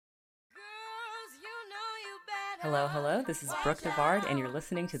Hello, hello. This is Brooke Devard, and you're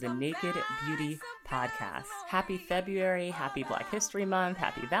listening to the Naked Beauty Podcast. Happy February, happy Black History Month,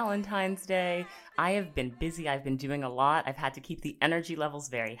 happy Valentine's Day. I have been busy. I've been doing a lot. I've had to keep the energy levels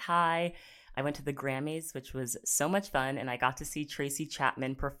very high. I went to the Grammys, which was so much fun, and I got to see Tracy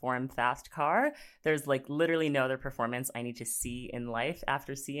Chapman perform Fast Car. There's literally no other performance I need to see in life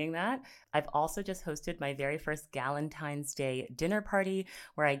after seeing that. I've also just hosted my very first Galentine's Day dinner party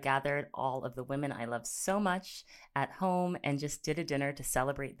where I gathered all of the women I love so much at home and just did a dinner to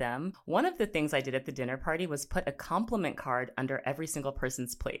celebrate them. One of the things I did at the dinner party was put a compliment card under every single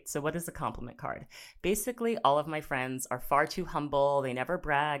person's plate. So what is a compliment card? Basically, all of my friends are far too humble. They never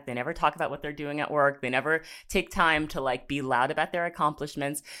brag. They never talk about what they're doing at work. They never take time to be loud about their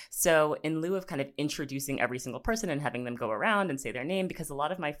accomplishments. So in lieu of kind of introducing every single person and having them go around and say their name, because a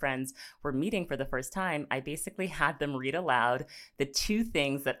lot of my friends were meeting for the first time, I basically had them read aloud the two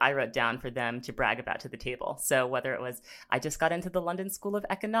things that I wrote down for them to brag about to the table. So whether it was, I just got into the London School of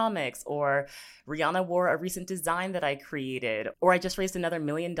Economics, or Rihanna wore a recent design that I created, or I just raised another $1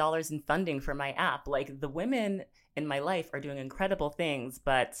 million in funding for my app. The women in my life are doing incredible things,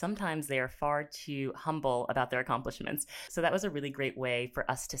 but sometimes they are far too humble about their accomplishments. So that was a really great way for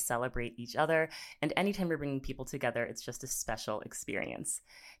us to celebrate each other. And anytime we're bringing people together, it's just a special experience.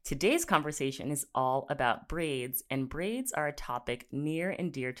 Today's conversation is all about braids, and braids are a topic near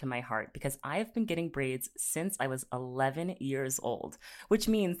and dear to my heart because I have been getting braids since I was 11 years old, which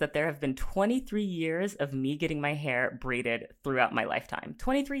means that there have been 23 years of me getting my hair braided throughout my lifetime.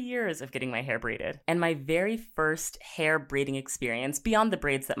 23 years of getting my hair braided. And my very first hair braiding experience, beyond the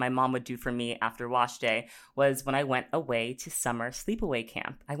braids that my mom would do for me after wash day, was when I went away to summer sleepaway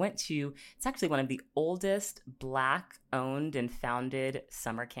camp. It's actually one of the oldest Black owned and founded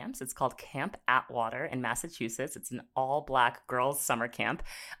summer camps. It's called Camp Atwater in Massachusetts. It's an all-Black girls summer camp.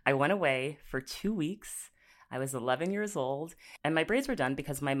 I went away for 2 weeks. I was 11 years old, and my braids were done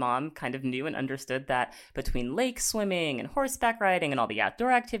because my mom kind of knew and understood that between lake swimming and horseback riding and all the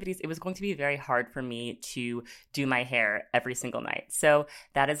outdoor activities, it was going to be very hard for me to do my hair every single night. So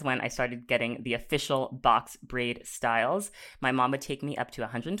that is when I started getting the official box braid styles. My mom would take me up to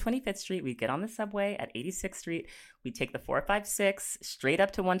 125th Street. We'd get on the subway at 86th Street. We'd take the 456 straight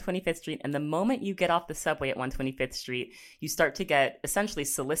up to 125th Street. And the moment you get off the subway at 125th Street, you start to get essentially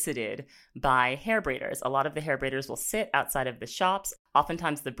solicited by hair braiders. A lot of the hair braiders will sit outside of the shops.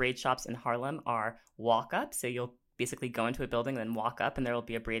 Oftentimes the braid shops in Harlem are walk up. So you'll basically go into a building and then walk up and there will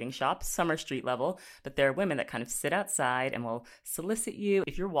be a braiding shop. Some are street level, but there are women that kind of sit outside and will solicit you.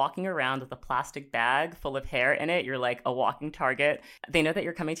 If you're walking around with a plastic bag full of hair in it, you're like a walking target. They know that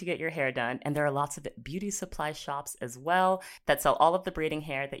you're coming to get your hair done. And there are lots of beauty supply shops as well that sell all of the braiding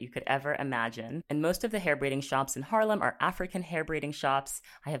hair that you could ever imagine. And most of the hair braiding shops in Harlem are African hair braiding shops.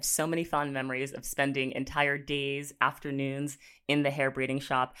 I have so many fond memories of spending entire days, afternoons in the hair braiding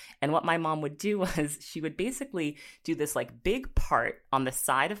shop. And what my mom would do was she would basically do this big part on the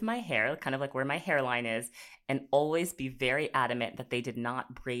side of my hair, kind of like where my hairline is, and always be very adamant that they did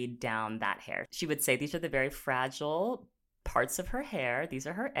not braid down that hair. She would say, these are the very fragile parts of her hair. These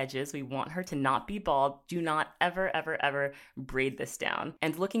are her edges. We want her to not be bald. Do not ever, ever, ever braid this down.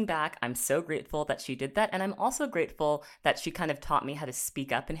 And looking back, I'm so grateful that she did that. And I'm also grateful that she kind of taught me how to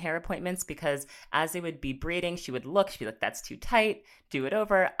speak up in hair appointments, because as they would be braiding, she'd be like, that's too tight. Do it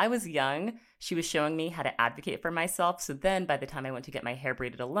over. I was young. She was showing me how to advocate for myself. So then by the time I went to get my hair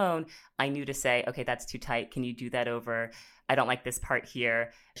braided alone, I knew to say, okay, that's too tight. Can you do that over? I don't like this part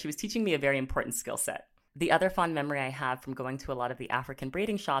here. She was teaching me a very important skill set. The other fond memory I have from going to a lot of the African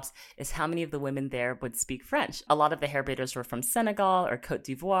braiding shops is how many of the women there would speak French. A lot of the hair braiders were from Senegal or Côte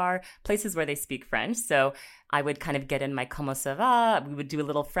d'Ivoire, places where they speak French. So I would kind of get in my comment ça va. We would do a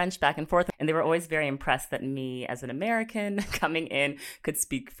little French back and forth. And they were always very impressed that me, as an American coming in, could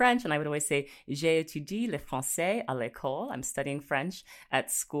speak French. And I would always say, j'ai étudié le français à l'école. I'm studying French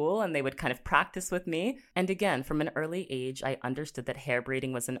at school. And they would kind of practice with me. And again, from an early age, I understood that hair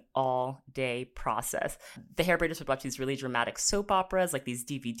braiding was an all-day process. The hair braiders would watch these really dramatic soap operas, like these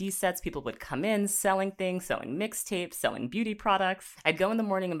DVD sets. People would come in selling things, selling mixtapes, selling beauty products. I'd go in the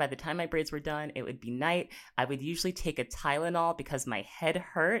morning, and by the time my braids were done, it would be night. I would usually take a Tylenol because my head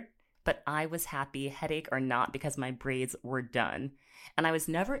hurt, but I was happy, headache or not, because my braids were done. And I was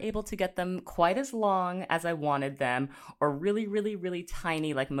never able to get them quite as long as I wanted them, or really, really, really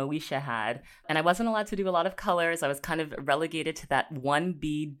tiny like Moesha had. And I wasn't allowed to do a lot of colors. I was kind of relegated to that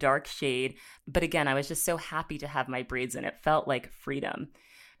 1B dark shade. But again, I was just so happy to have my braids in. It felt like freedom.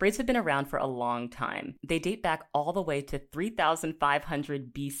 Braids have been around for a long time. They date back all the way to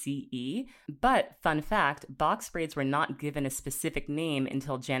 3500 BCE, but fun fact, box braids were not given a specific name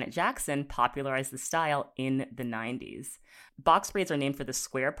until Janet Jackson popularized the style in the 90s. Box braids are named for the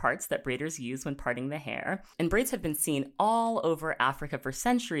square parts that braiders use when parting the hair, and braids have been seen all over Africa for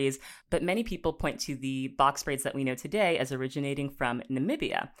centuries, but many people point to the box braids that we know today as originating from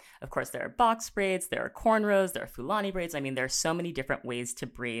Namibia. Of course, there are box braids, there are cornrows, there are Fulani braids. I mean, there are so many different ways to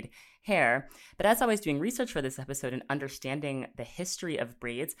braid hair. But as I was doing research for this episode and understanding the history of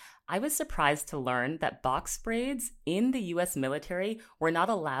braids, I was surprised to learn that box braids in the US military were not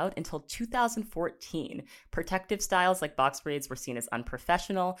allowed until 2014. Protective styles like box braids were seen as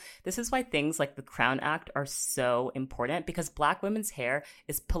unprofessional. This is why things like the Crown Act are so important, because Black women's hair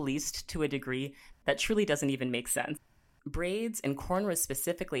is policed to a degree that truly doesn't even make sense. Braids and cornrows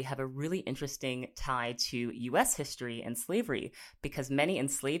specifically have a really interesting tie to U.S. history and slavery, because many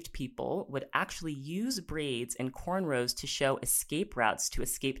enslaved people would actually use braids and cornrows to show escape routes to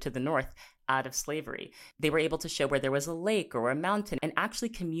escape to the north out of slavery. They were able to show where there was a lake or a mountain and actually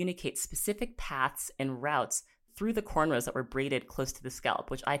communicate specific paths and routes through the cornrows that were braided close to the scalp,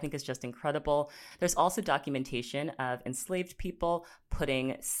 which I think is just incredible. There's also documentation of enslaved people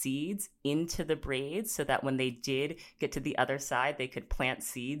putting seeds into the braids so that when they did get to the other side, they could plant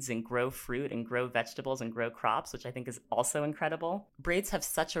seeds and grow fruit and grow vegetables and grow crops, which I think is also incredible. Braids have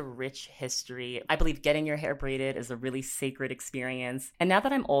such a rich history. I believe getting your hair braided is a really sacred experience. And now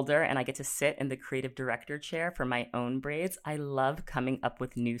that I'm older and I get to sit in the creative director chair for my own braids, I love coming up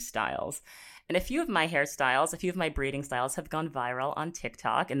with new styles. And a few of my hairstyles, a few of my braiding styles have gone viral on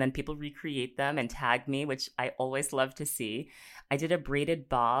TikTok, and then people recreate them and tag me, which I always love to see. I did a braided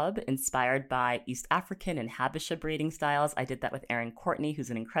bob inspired by East African and Habesha braiding styles. I did that with Erin Courtney, who's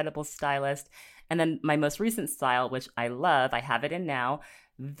an incredible stylist. And then my most recent style, which I love, I have it in now,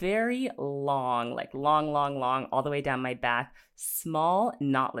 very long, like long, all the way down my back, small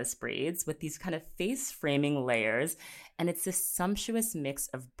knotless braids with these kind of face framing layers. And it's this sumptuous mix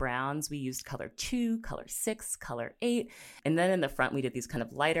of browns. We used color 2, color 6, color 8. And then in the front, we did these kind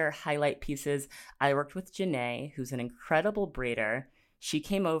of lighter highlight pieces. I worked with Janae, who's an incredible braider. She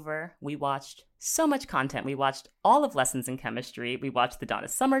came over. We watched so much content. We watched all of Lessons in Chemistry. We watched the Donna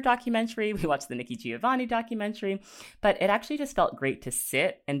Summer documentary. We watched the Nikki Giovanni documentary. But it actually just felt great to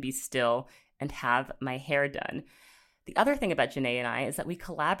sit and be still and have my hair done. The other thing about Janae and I is that we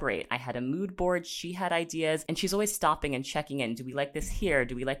collaborate. I had a mood board, she had ideas, and she's always stopping and checking in. Do we like this here?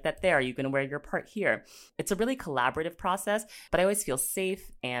 Do we like that there? Are you going to wear your part here? It's a really collaborative process, but I always feel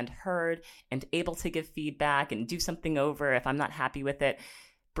safe and heard and able to give feedback and do something over if I'm not happy with it.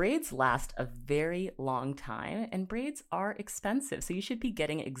 Braids last a very long time, and braids are expensive, so you should be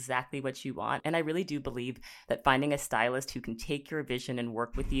getting exactly what you want. And I really do believe that finding a stylist who can take your vision and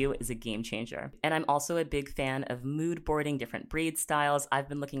work with you is a game changer. And I'm also a big fan of mood boarding different braid styles. I've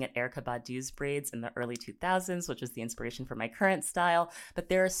been looking at Erykah Badu's braids in the early 2000s, which was the inspiration for my current style, but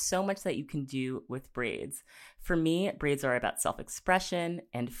there is so much that you can do with braids. For me, braids are about self-expression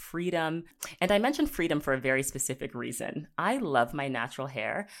and freedom. And I mentioned freedom for a very specific reason. I love my natural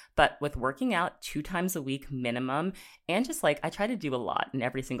hair, but with working out 2 times a week minimum, and just like I try to do a lot in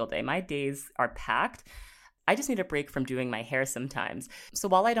every single day, my days are packed. I just need a break from doing my hair sometimes. So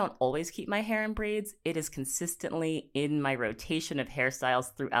while I don't always keep my hair in braids, it is consistently in my rotation of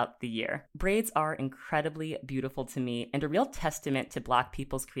hairstyles throughout the year. Braids are incredibly beautiful to me and a real testament to Black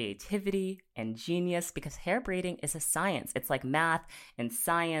people's creativity and genius, because hair braiding is a science. It's like math and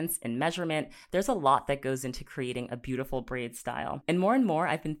science and measurement. There's a lot that goes into creating a beautiful braid style. And more,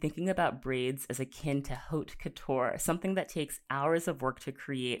 I've been thinking about braids as akin to haute couture, something that takes hours of work to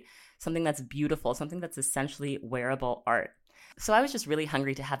create, something that's beautiful, something that's essentially wearable art. So I was just really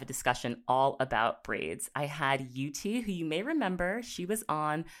hungry to have a discussion all about braids. I had Uti, who you may remember. She was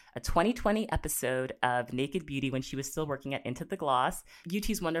on a 2020 episode of Naked Beauty when she was still working at Into the Gloss.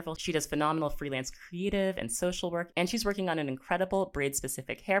 Uti's wonderful. She does phenomenal freelance creative and social work, and she's working on an incredible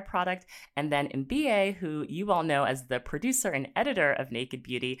braid-specific hair product. And then Mbiye, who you all know as the producer and editor of Naked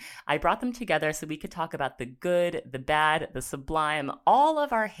Beauty, I brought them together so we could talk about the good, the bad, the sublime, all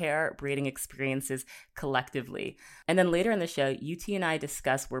of our hair braiding experiences collectively. And then later in the show, Uti and I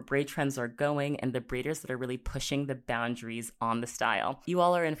discuss where braid trends are going and the braiders that are really pushing the boundaries on the style. You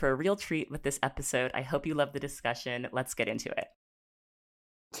all are in for a real treat with this episode. I hope you love the discussion. Let's get into it.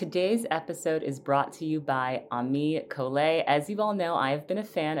 Today's episode is brought to you by Ami Collet. As you all know, I have been a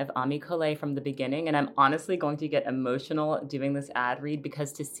fan of Ami Collet from the beginning, and I'm honestly going to get emotional doing this ad read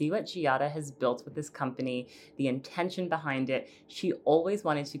because to see what Giada has built with this company, the intention behind it, she always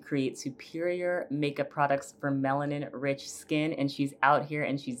wanted to create superior makeup products for melanin-rich skin, and she's out here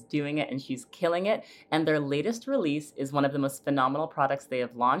and she's doing it and she's killing it. And their latest release is one of the most phenomenal products they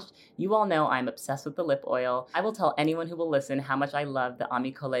have launched. You all know I'm obsessed with the lip oil. I will tell anyone who will listen how much I love the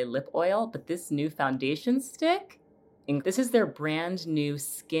Ami Collet lip oil, but this new foundation stick, this is their brand new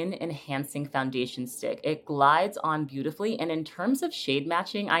skin enhancing foundation stick. It glides on beautifully, and in terms of shade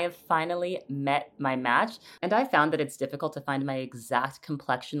matching, I have finally met my match, and I found that it's difficult to find my exact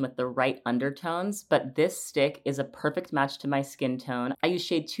complexion with the right undertones, but this stick is a perfect match to my skin tone. I use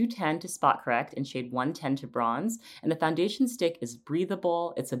shade 210 to spot correct and shade 110 to bronze, and the foundation stick is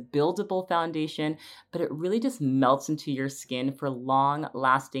breathable, it's a buildable foundation, but it really just melts into your skin for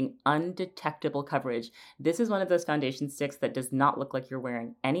long-lasting, undetectable coverage. This is one of those foundation sticks that does not look like you're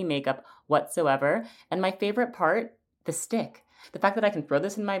wearing any makeup whatsoever. And my favorite part, the stick. The fact that I can throw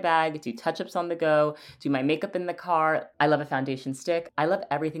this in my bag, do touch-ups on the go, do my makeup in the car. I love a foundation stick. I love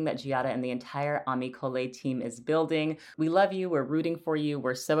everything that Giada and the entire Ami Collet team is building. We love you. We're rooting for you.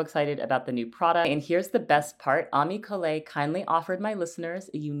 We're so excited about the new product. And here's the best part. Ami Collet kindly offered my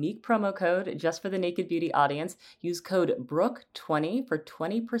listeners a unique promo code just for the Naked Beauty audience. Use code BROOK20 for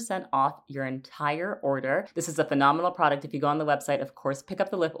 20% off your entire order. This is a phenomenal product. If you go on the website, of course, pick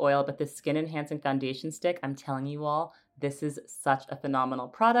up the lip oil, but this skin-enhancing foundation stick, I'm telling you all, this is such a phenomenal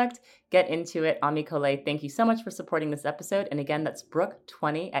product. Get into it. Ami Collet, thank you so much for supporting this episode. And again, that's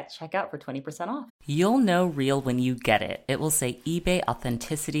Brooke20 at checkout for 20% off. You'll know real when you get it. It will say eBay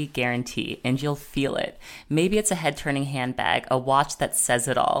Authenticity Guarantee, and you'll feel it. Maybe it's a head-turning handbag, a watch that says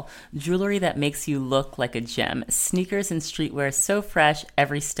it all, jewelry that makes you look like a gem, sneakers and streetwear so fresh,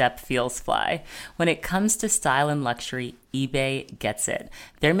 every step feels fly. When it comes to style and luxury, eBay gets it.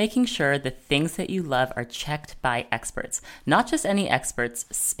 They're making sure the things that you love are checked by experts. Not just any experts,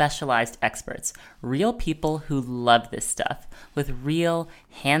 specialized experts. Real people who love this stuff with real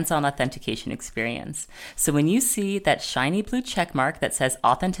hands-on authentication experience. So when you see that shiny blue check mark that says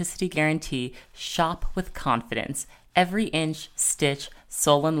Authenticity Guarantee, shop with confidence. Every inch, stitch,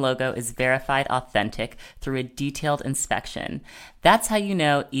 sole, and logo is verified authentic through a detailed inspection. That's how you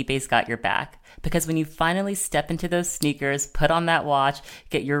know eBay's got your back. Because when you finally step into those sneakers, put on that watch,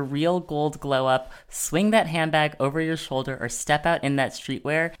 get your real gold glow up, swing that handbag over your shoulder, or step out in that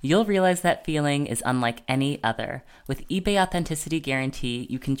streetwear, you'll realize that feeling is unlike any other. With eBay Authenticity Guarantee,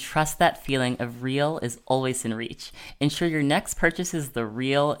 you can trust that feeling of real is always in reach. Ensure your next purchase is the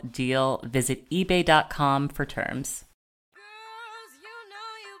real deal. Visit ebay.com for terms.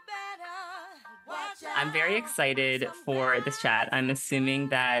 I'm very excited for this chat. I'm assuming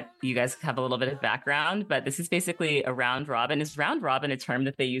that you guys have a little bit of background, but this is basically a round robin. Is round robin a term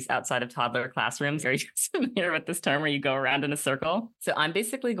that they use outside of toddler classrooms? Are you familiar with this term where you go around in a circle? So I'm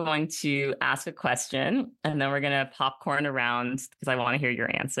basically going to ask a question, and then we're going to popcorn around because I want to hear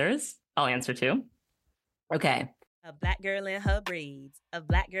your answers. I'll answer too. Okay. A black girl in her braids. A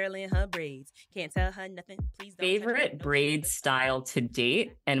black girl in her braids. Can't tell her nothing. Please don't. Favorite braid style to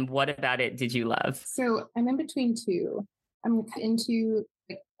date, and what about it did you love? So I'm in between two. I'm into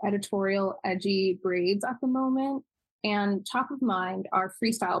editorial, edgy braids at the moment, and top of mind are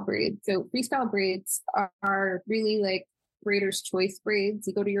freestyle braids. So freestyle braids are really like braider's choice braids.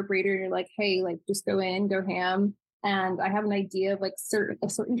 You go to your braider and you're like, hey, like just go in, go ham. And I have an idea of like a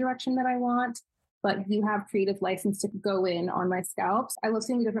certain direction that I want, but you have creative license to go in on my scalps. I love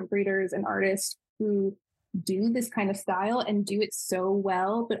seeing different braiders and artists who do this kind of style and do it so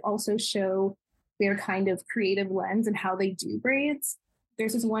well, but also show their kind of creative lens and how they do braids.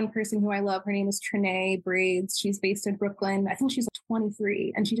 There's this one person who I love. Her name is Trinae Braids. She's based in Brooklyn. I think she's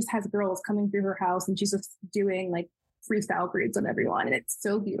 23, and she just has girls coming through her house and she's just doing like freestyle braids on everyone. And it's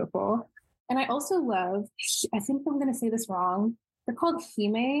so beautiful. And I also love, I think I'm going to say this wrong, they're called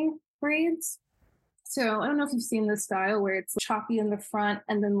hime braids. So I don't know if you've seen this style where it's choppy in the front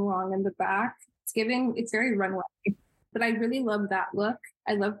and then long in the back. It's very runway, but I really love that look.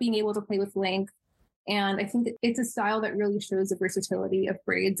 I love being able to play with length. And I think it's a style that really shows the versatility of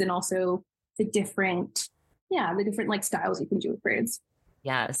braids and also the different like styles you can do with braids.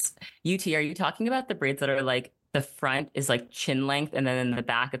 Yes. UT, are you talking about the braids that are like the front is like chin length and then in the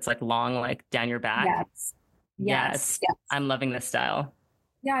back it's like long, like down your back? Yes. I'm loving this style.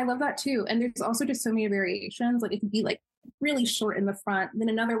 Yeah, I love that too. And there's also just so many variations. Like it could be like really short in the front, then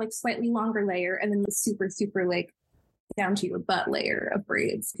another like slightly longer layer, and then the super, super like down to your butt layer of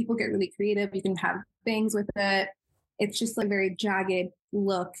braids. People get really creative. You can have bangs with it. It's just like very jagged,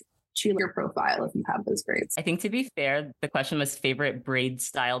 look to your profile if you have those braids. I think, to be fair, the question was favorite braid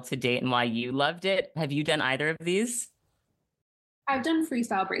style to date and why you loved it. Have you done either of these? I've done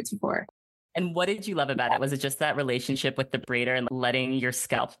freestyle braids before. And what did you love about it? Was it just that relationship with the braider and letting your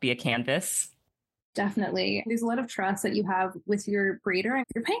scalp be a canvas? Definitely. There's a lot of trust that you have with your braider.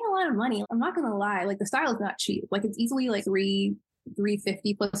 You're paying a lot of money. I'm not going to lie. Like, the style is not cheap. Like, it's easily like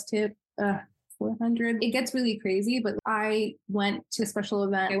 $350 plus tip. 400. It gets really crazy, but I went to a special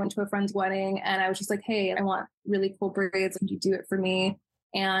event. I went to a friend's wedding and I was just like, hey, I want really cool braids. Could you do it for me?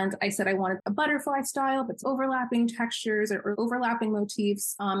 And I said I wanted a butterfly style, but overlapping textures or overlapping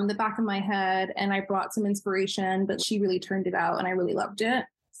motifs in the back of my head. And I brought some inspiration, but she really turned it out and I really loved it.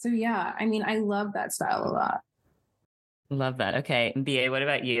 So yeah, I mean, I love that style a lot. Love that. Okay. Mbiye, what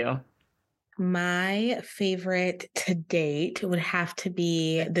about you? My favorite to date would have to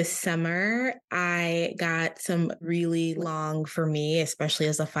be this summer. I got some really long, for me, especially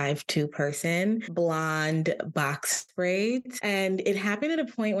as a 5'2" person, blonde box braids. And it happened at a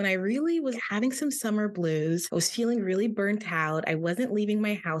point when I really was having some summer blues. I was feeling really burnt out. I wasn't leaving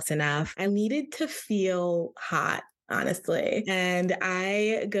my house enough. I needed to feel hot, honestly. And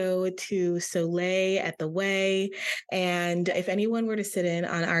I go to Soleil at the Way. And if anyone were to sit in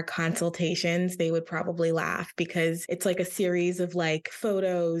on our consultations, they would probably laugh because it's like a series of like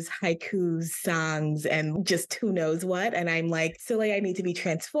photos, haikus, songs, and just who knows what. And I'm like, Soleil, I need to be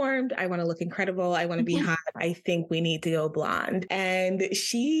transformed. I want to look incredible. I want to be hot. I think we need to go blonde. And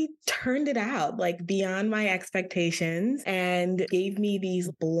she turned it out like beyond my expectations and gave me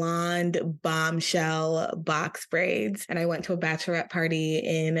these blonde bombshell box braids. And I went to a bachelorette party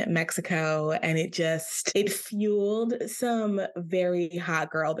in Mexico and it fueled some very hot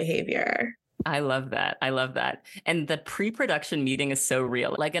girl behavior. I love that. I love that. And the pre-production meeting is so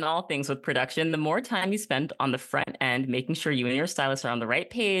real. Like in all things with production, the more time you spend on the front end, making sure you and your stylist are on the right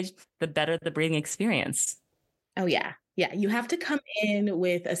page, the better the braiding experience. Oh, yeah. Yeah. You have to come in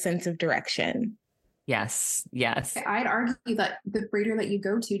with a sense of direction. Yes. Yes. I'd argue that the braider that you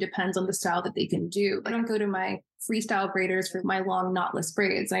go to depends on the style that they can do. I don't go to my freestyle braiders for my long knotless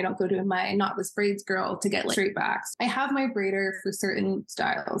braids. I don't go to my knotless braids girl to get like straight backs. I have my braider for certain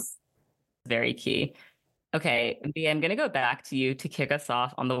styles. Very key. Okay, Mbiye, I'm going to go back to you to kick us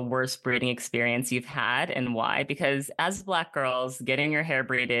off on the worst braiding experience you've had and why. Because as Black girls, getting your hair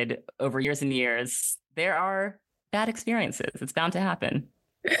braided over years and years, there are bad experiences. It's bound to happen.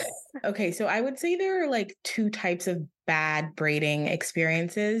 Okay, so I would say there are like two types of bad braiding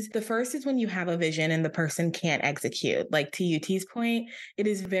experiences. The first is when you have a vision and the person can't execute. Like to UT's point, it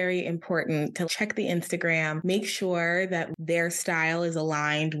is very important to check the Instagram, make sure that their style is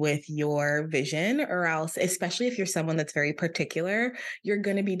aligned with your vision, or else, especially if you're someone that's very particular, you're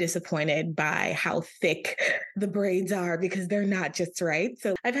going to be disappointed by how thick the braids are because they're not just right.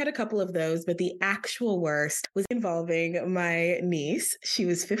 So I've had a couple of those, but the actual worst was involving my niece. She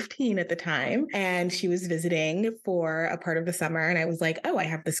was 15 at the time and she was visiting for a part of the summer. And I was like, oh, I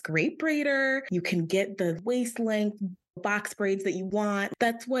have this great braider. You can get the waist length box braids that you want.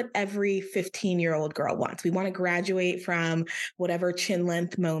 That's what every 15-year-old girl wants. We want to graduate from whatever chin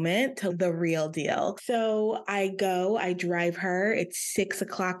length moment to the real deal. So I drive her. It's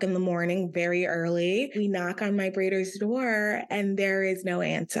 6:00 in the morning, very early. We knock on my braider's door and there is no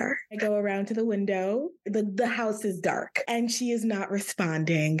answer. I go around to the window. The house is dark and she is not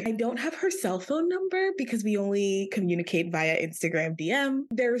responding. I don't have her cell phone number because we only communicate via Instagram DM.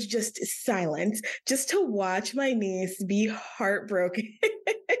 There's just silence just to watch my niece be heartbroken.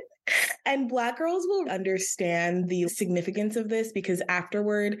 And Black girls will understand the significance of this because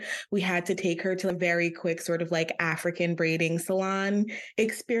afterward, we had to take her to a very quick sort of like African braiding salon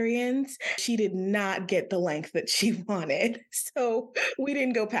experience. She did not get the length that she wanted. So we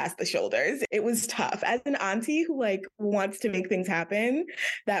didn't go past the shoulders. It was tough. As an auntie who like wants to make things happen,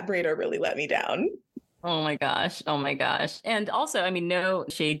 that braider really let me down. Oh my gosh. Oh my gosh. And also, I mean, no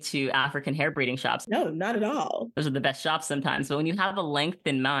shade to African hair braiding shops. No, not at all. Those are the best shops sometimes. But when you have a length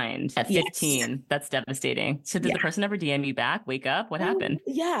in mind at 15, yes, that's devastating. So did the person ever DM you back? Wake up? What happened?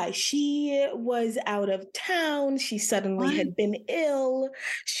 Yeah, she was out of town. She suddenly had been ill.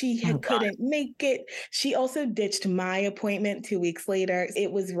 She couldn't make it. She also ditched my appointment 2 weeks later.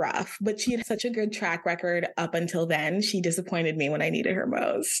 It was rough, but she had such a good track record up until then. She disappointed me when I needed her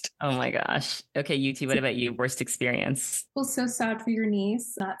most. Oh my gosh. Okay, UT, what about you? Worst experience? Well, so sad for your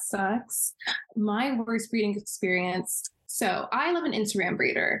niece. That sucks. My worst braiding experience. So I love an Instagram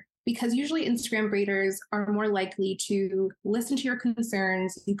braider because usually Instagram braiders are more likely to listen to your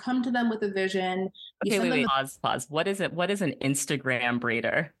concerns. You come to them with a vision. Okay, wait, pause. What is it? What is an Instagram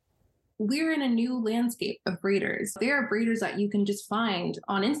braider? we're in a new landscape of braiders. There are braiders that you can just find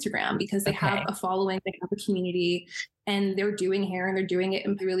on Instagram because they have a following, they have a community, and they're doing hair and they're doing it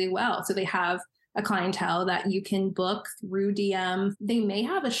really well. So they have a clientele that you can book through DM. They may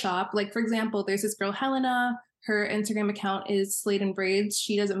have a shop. Like, for example, there's this girl, Helena. Her Instagram account is Slade and Braids.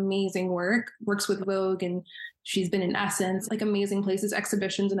 She does amazing work, works with Vogue, and she's been in Essence, like amazing places,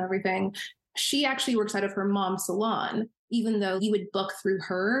 exhibitions and everything. She actually works out of her mom's salon. Even though you would book through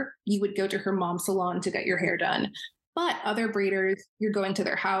her, you would go to her mom's salon to get your hair done. But other braiders, you're going to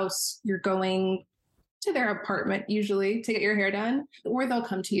their house, you're going to their apartment usually to get your hair done, or they'll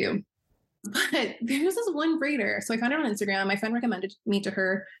come to you. But there's this one braider. So I found her on Instagram. My friend recommended me to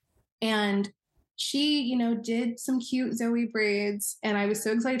her. And she, you know, did some cute Zoe braids. And I was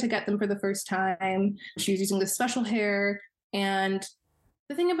so excited to get them for the first time. She was using this special hair. And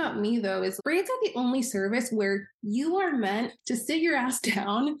the thing about me, though, is braids are the only service where you are meant to sit your ass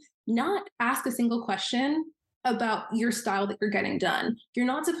down, not ask a single question about your style that you're getting done. You're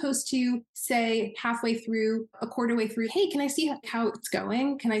not supposed to say halfway through, a quarter way through, hey, can I see how it's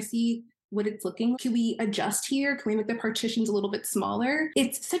going? Can I see what it's looking? Can we adjust here? Can we make the partitions a little bit smaller?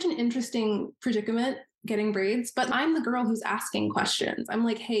 It's such an interesting predicament getting braids, but I'm the girl who's asking questions. I'm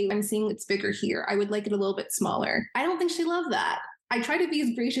like, hey, I'm seeing it's bigger here. I would like it a little bit smaller. I don't think she loved that. I try to be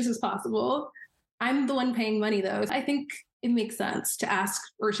as gracious as possible. I'm the one paying money though. I think it makes sense to ask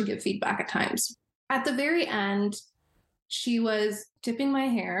or to give feedback at times. At the very end, she was dipping my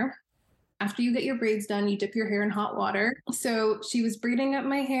hair. After you get your braids done, you dip your hair in hot water. So she was braiding up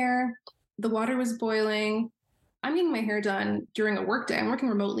my hair. The water was boiling. I'm getting my hair done during a work day. I'm working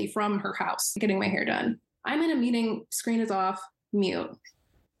remotely from her house, getting my hair done. I'm in a meeting, screen is off, mute.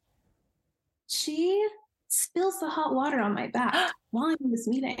 She spills the hot water on my back while I'm in this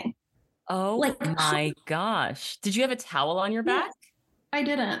meeting. Oh my gosh. Did you have a towel on your back? I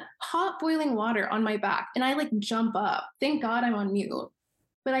didn't. Hot boiling water on my back. And I like jump up. Thank God I'm on mute.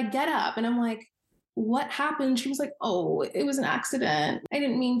 But I get up and I'm like, what happened? She was like, oh, it was an accident. I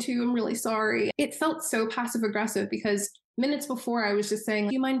didn't mean to. I'm really sorry. It felt so passive aggressive because minutes before I was just saying,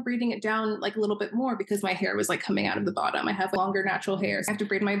 do you mind braiding it down like a little bit more? Because my hair was like coming out of the bottom. I have longer natural hair. So I have to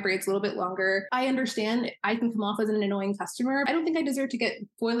braid my braids a little bit longer. I understand I can come off as an annoying customer. I don't think I deserve to get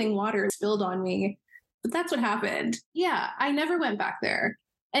boiling water spilled on me. But that's what happened. Yeah, I never went back there.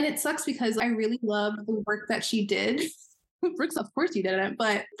 And it sucks because I really loved the work that she did. Brooks, of course you didn't,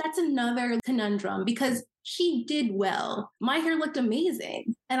 but that's another conundrum because she did well. My hair looked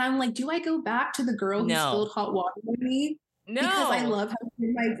amazing. And I'm like, do I go back to the girl who spilled hot water on me? No. Because I love how to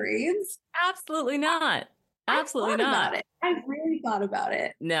do my braids? Absolutely not. Absolutely not. I thought about it. I really thought about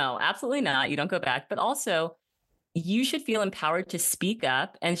it. No, absolutely not. You don't go back. But also, you should feel empowered to speak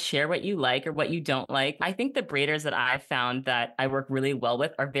up and share what you like or what you don't like. I think the braiders that I've found that I work really well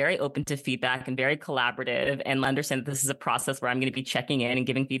with are very open to feedback and very collaborative and understand that this is a process where I'm going to be checking in and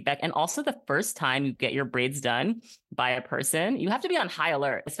giving feedback. And also the first time you get your braids done by a person, you have to be on high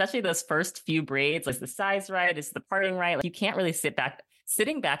alert, especially those first few braids. Is the size right? Is the parting right? Like, you can't really sit back.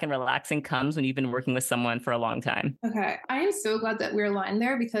 Sitting back and relaxing comes when you've been working with someone for a long time. Okay. I am so glad that we're aligned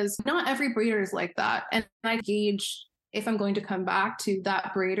there because not every braider is like that. And I gauge if I'm going to come back to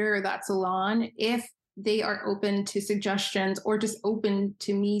that braider or that salon, if they are open to suggestions or just open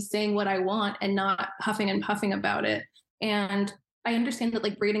to me saying what I want and not huffing and puffing about it. And I understand that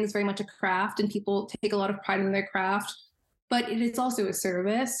like braiding is very much a craft and people take a lot of pride in their craft, but it is also a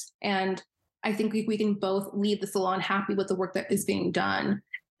service. And I think we can both leave the salon happy with the work that is being done,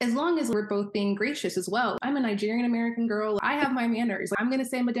 as long as we're both being gracious as well. I'm a Nigerian American girl. I have my manners. I'm going to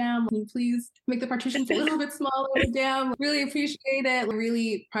say, Madame, can you please make the partitions a little bit smaller, Madame? Really appreciate it. I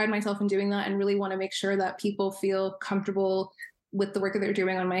really pride myself in doing that and really want to make sure that people feel comfortable with the work that they're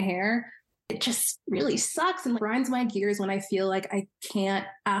doing on my hair. It just really sucks and grinds my gears when I feel like I can't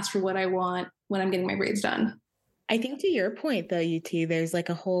ask for what I want when I'm getting my braids done. I think to your point, though, UT, there's like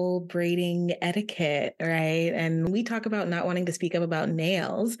a whole braiding etiquette, right? And we talk about not wanting to speak up about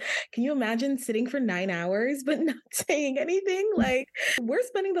nails. Can you imagine sitting for 9 hours but not saying anything? Like, we're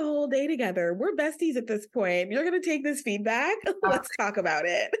spending the whole day together. We're besties at this point. You're going to take this feedback? Let's talk about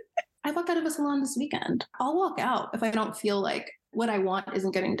it. I walked out of a salon this weekend. I'll walk out if I don't feel like what I want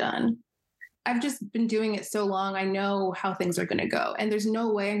isn't getting done. I've just been doing it so long. I know how things are going to go. And there's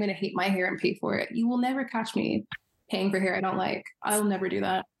no way I'm going to hate my hair and pay for it. You will never catch me paying for hair I don't like. I'll never do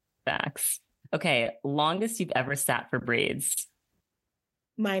that. Facts. Okay. Longest you've ever sat for braids?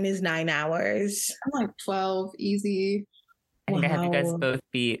 Mine is 9 hours. I'm like 12, easy. I think I have you guys both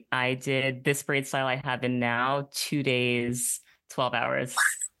beat. I did this braid style I have in now 2 days, 12 hours,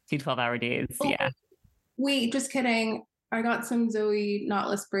 2 12-hour days. Oh, yeah. Wait, just kidding. I got some Zoe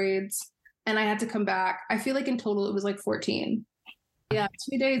knotless braids and I had to come back. I feel like in total it was like 14. Yeah,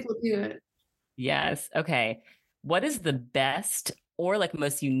 2 days will do it. Yes. Okay. What is the best or like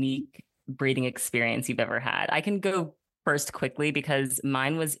most unique braiding experience you've ever had? I can go first quickly because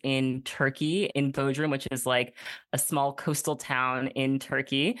mine was in Turkey, in Bodrum, which is like a small coastal town in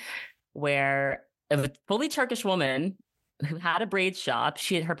Turkey, where a fully Turkish woman who had a braid shop.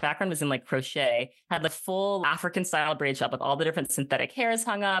 Her background was in like crochet, had the full African style braid shop with all the different synthetic hairs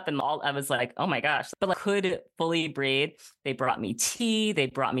hung up and all. I was like, oh my gosh, but like could fully braid. They brought me tea, they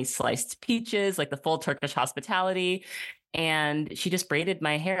brought me sliced peaches, like the full Turkish hospitality. And she just braided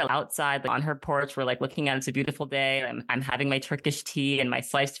my hair outside, like on her porch. We're like looking at it. It's a beautiful day. I'm having my Turkish tea and my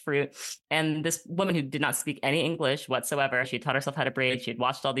sliced fruit. And this woman who did not speak any English whatsoever, she had taught herself how to braid. She had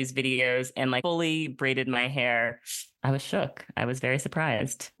watched all these videos and like fully braided my hair. I was shook. I was very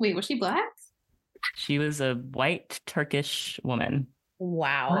surprised. Wait, was she Black? She was a white Turkish woman.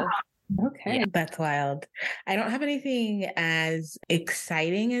 Wow. Okay. Yeah, that's wild. I don't have anything as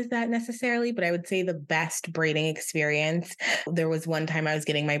exciting as that necessarily, but I would say the best braiding experience. There was one time I was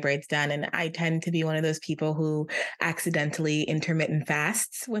getting my braids done, and I tend to be one of those people who accidentally intermittent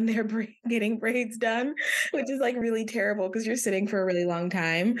fasts when they're getting braids done, which is like really terrible because you're sitting for a really long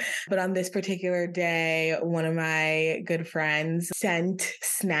time. But on this particular day, one of my good friends sent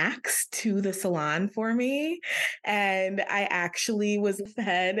snacks to the salon for me, and I actually was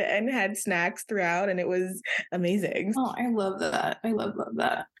fed and had snacks throughout, and it was amazing. Oh, I love that. I love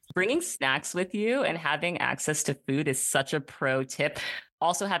that. Bringing snacks with you and having access to food is such a pro tip.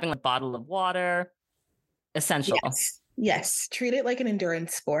 Also having a bottle of water, essential. Yes. Treat it like an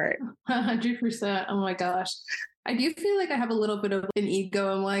endurance sport. 100%. Oh my gosh. I do feel like I have a little bit of an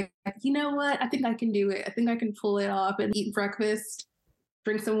ego. I'm like, you know what? I think I can do it. I think I can pull it off and eat breakfast,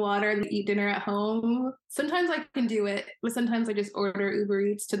 drink some water, and eat dinner at home. Sometimes I can do it, but sometimes I just order Uber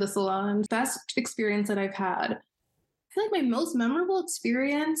Eats to the salon. Best experience that I've had. I feel like my most memorable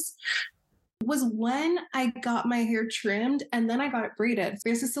experience was when I got my hair trimmed and then I got it braided.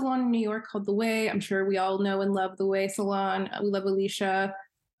 There's a salon in New York called The Way. I'm sure we all know and love The Way salon. We love Alicia.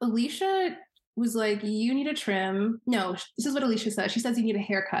 Alicia was like, you need a trim. No, this is what Alicia says. She says you need a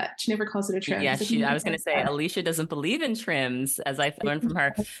haircut. She never calls it a trim. Yeah, I was going to say, Alicia doesn't believe in trims, as I've learned from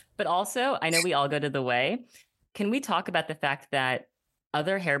her. But also, I know we all go to The Way. Can we talk about the fact that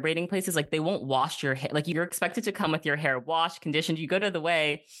other hair braiding places, like they won't wash your hair. Like you're expected to come with your hair washed, conditioned. You go to The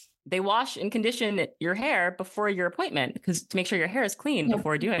Way, they wash and condition your hair before your appointment because to make sure your hair is clean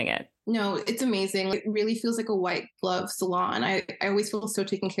before doing it. No, it's amazing. It really feels like a white glove salon. I always feel so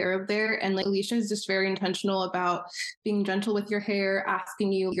taken care of there. And like Alicia is just very intentional about being gentle with your hair,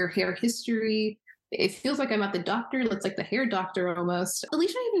 asking you your hair history. It feels like I'm at the doctor. It's like the hair doctor almost.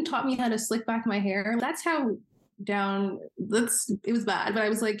 Alicia even taught me how to slick back my hair. That's how it was bad. But I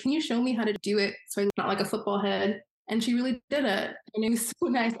was like, can you show me how to do it so I'm not like a football head? And she really did it. And it was so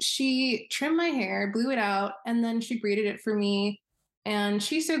nice. She trimmed my hair, blew it out, and then she braided it for me. And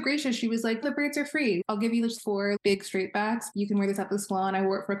she's so gracious. She was like, the braids are free. I'll give you just 4 big straight backs. You can wear this at the salon. I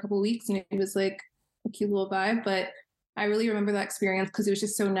wore it for a couple of weeks and it was like a cute little vibe. But I really remember that experience because it was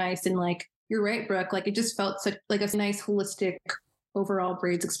just so nice. And like, you're right, Brooke. Like it just felt such like a nice holistic overall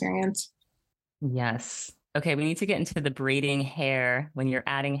braids experience. Yes. Okay, we need to get into the braiding hair. When you're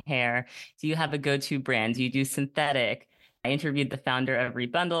adding hair, do you have a go-to brand? Do you do synthetic? I interviewed the founder of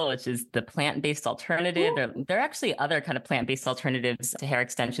Rebundle, which is the plant-based alternative. There are actually other kind of plant-based alternatives to hair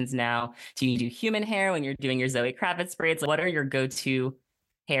extensions now. Do you do human hair when you're doing your Zoe Kravitz braids? What are your go-to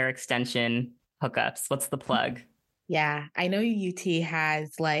hair extension hookups? What's the plug? Yeah, I know UT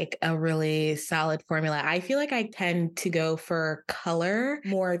has like a really solid formula. I feel like I tend to go for color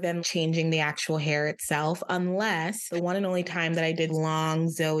more than changing the actual hair itself, unless the one and only time that I did long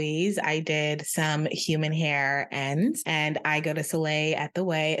Zoe's, I did some human hair ends, and I go to Soleil at The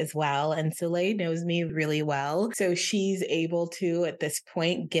Way as well. And Soleil knows me really well. So she's able to, at this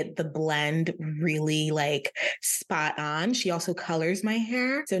point, get the blend really like spot on. She also colors my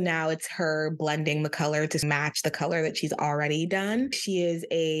hair. So now it's her blending the color to match the color that she's already done. She is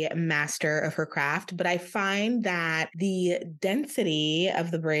a master of her craft, but I find that the density of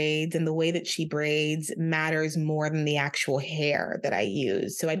the braids and the way that she braids matters more than the actual hair that I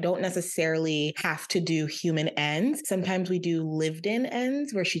use. So I don't necessarily have to do human ends. Sometimes we do lived-in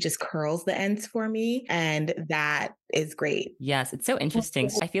ends where she just curls the ends for me, and that is great. Yes, it's so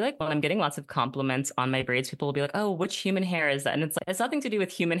interesting. I feel like when I'm getting lots of compliments on my braids, people will be like, oh, which human hair is that? And it's like, it's nothing to do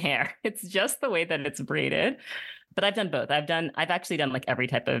with human hair. It's just the way that it's braided. But I've done both. I've actually done like every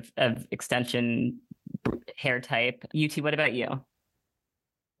type of extension hair type. UT, what about you?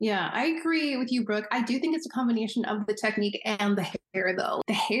 Yeah, I agree with you, Brooke. I do think it's a combination of the technique and the hair, though.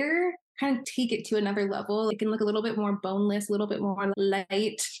 The hair kind of take it to another level. It can look a little bit more boneless, a little bit more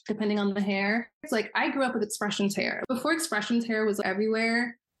light, depending on the hair. It's like I grew up with Expressions hair. Before Expressions hair was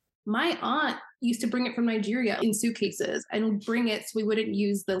everywhere, my aunt used to bring it from Nigeria in suitcases and bring it so we wouldn't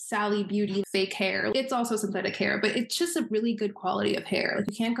use the Sally Beauty fake hair. It's also synthetic hair, but it's just a really good quality of hair.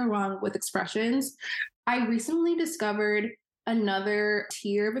 Like, you can't go wrong with Expressions. I recently discovered another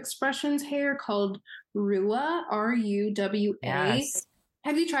tier of Expressions hair called Rua, Ruwa. Yes.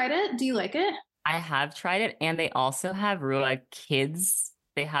 Have you tried it? Do you like it? I have tried it. And they also have Rua Kids.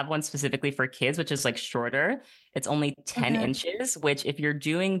 They have one specifically for kids, which is like shorter. It's only 10 inches, which if you're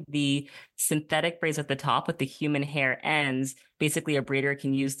doing the synthetic braids at the top with the human hair ends, basically a braider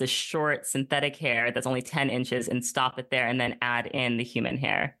can use the short synthetic hair that's only 10 inches and stop it there and then add in the human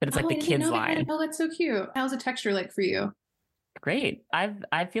hair. But it's like the kids line. Oh, that's so cute. How's the texture like for you? Great.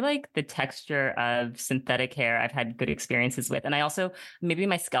 I feel like the texture of synthetic hair I've had good experiences with. And I also, maybe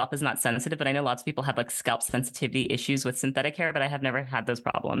my scalp is not sensitive, but I know lots of people have like scalp sensitivity issues with synthetic hair, but I have never had those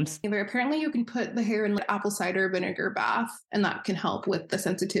problems. Apparently you can put the hair in like apple cider vinegar bath, and that can help with the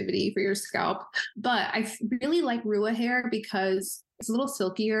sensitivity for your scalp. But I really like Rua hair because it's a little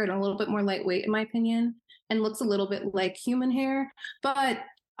silkier and a little bit more lightweight, in my opinion, and looks a little bit like human hair. But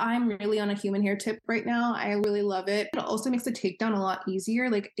I'm really on a human hair tip right now. I really love it. It also makes the takedown a lot easier.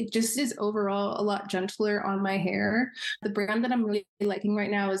 Like, it just is overall a lot gentler on my hair. The brand that I'm really liking right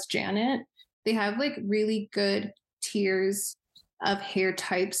now is Janet. They have like really good tiers of hair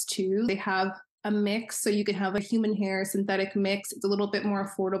types too. They have a mix, so you can have a human hair synthetic mix. It's a little bit more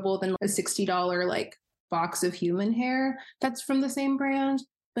affordable than a $60 like box of human hair that's from the same brand.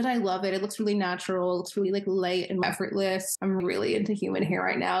 But I love it. It looks really natural. It looks really like light and effortless. I'm really into human hair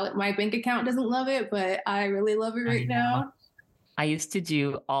right now. My bank account doesn't love it, but I really love it right now. I used to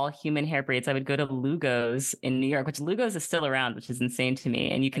do all human hair braids. I would go to Lugo's in New York, which Lugo's is still around, which is insane to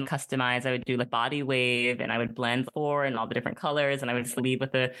me. And you can customize. I would do like body wave, and I would blend four and all the different colors. And I would just leave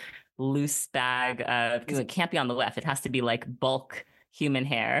with a loose bag because it can't be on the left. It has to be like bulk human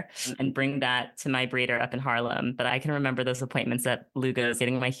hair, and bring that to my braider up in Harlem. But I can remember those appointments at Lugo's,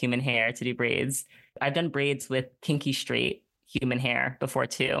 getting my human hair to do braids. I've done braids with kinky straight human hair before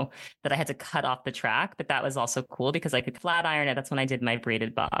too, that I had to cut off the track, but that was also cool because I could flat iron it. That's when I did my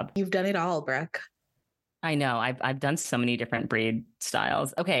braided bob. You've done it all, Brooke. I know. I've done so many different braid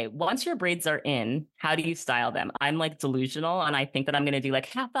styles. Okay, once your braids are in, how do you style them? I'm like delusional, and I think that I'm going to do like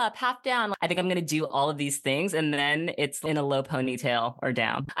half up, half down. I think I'm going to do all of these things, and then it's in a low ponytail or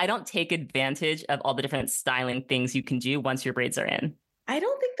down. I don't take advantage of all the different styling things you can do once your braids are in. I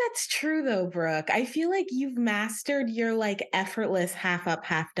don't think that's true though, Brooke. I feel like you've mastered your like effortless half up,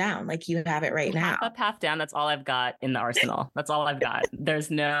 half down. Like you have it right now. Half up, half down. That's all I've got in the arsenal. That's all I've got. There's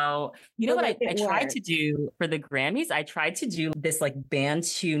no, you know what I tried to do for the Grammys? I tried to do this like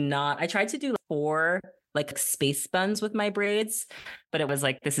bantu knot. I tried to do 4 like space buns with my braids, but it was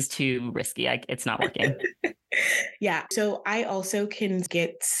like, this is too risky. It's not working. Yeah. So I also can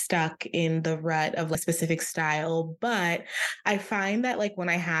get stuck in the rut of a specific style, but I find that like when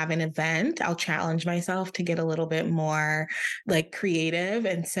I have an event, I'll challenge myself to get a little bit more like creative.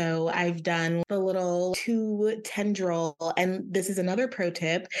 And so I've done the little 2 tendril. And this is another pro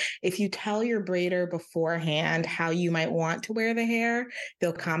tip. If you tell your braider beforehand how you might want to wear the hair,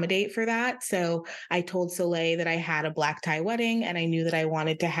 they'll accommodate for that. So I told Soleil that I had a black tie wedding, and I knew that I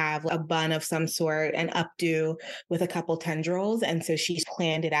wanted to have a bun of some sort and updo with a couple tendrils. And so she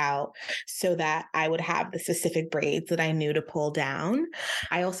planned it out so that I would have the specific braids that I knew to pull down.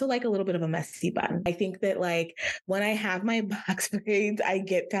 I also like a little bit of a messy bun. I think that like when I have my box braids, I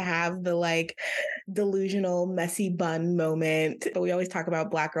get to have the like delusional messy bun moment. But we always talk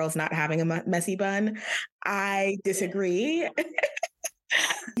about Black girls not having a messy bun. I disagree.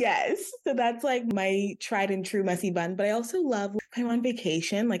 Yes. So that's like my tried and true messy bun. But I also love, if I'm on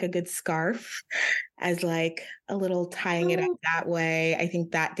vacation, like a good scarf as like a little tying it up that way. I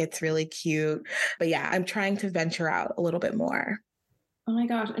think that gets really cute. But yeah, I'm trying to venture out a little bit more. Oh my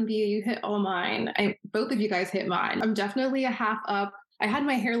gosh, Mbiye, you hit all mine. Both of you guys hit mine. I'm definitely a half up. I had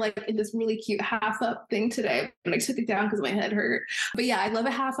my hair like in this really cute half up thing today, but I took it down because my head hurt. But yeah, I love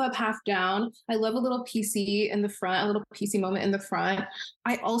a half up, half down. I love a little PC in the front, a little PC moment in the front.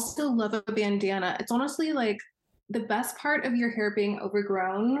 I also love a bandana. It's honestly like the best part of your hair being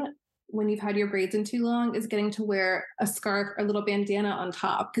overgrown when you've had your braids in too long is getting to wear a scarf or a little bandana on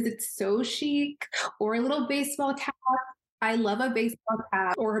top because it's so chic, or a little baseball cap. I love a baseball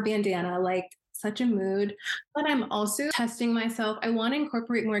cap or a bandana, like such a mood. But I'm also testing myself. I want to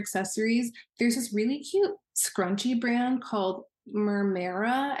incorporate more accessories. There's this really cute scrunchie brand called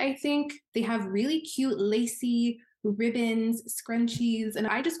Murmera, I think. They have really cute lacy ribbons, scrunchies, and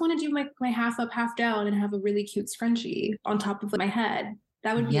I just want to do my half up, half down and have a really cute scrunchie on top of my head.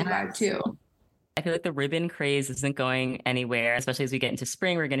 That would be a vibe too. I feel like the ribbon craze isn't going anywhere, especially as we get into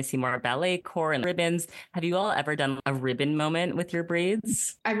spring. We're going to see more ballet core and ribbons. Have you all ever done a ribbon moment with your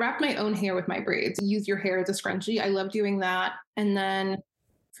braids? I wrap my own hair with my braids. Use your hair as a scrunchie. I love doing that. And then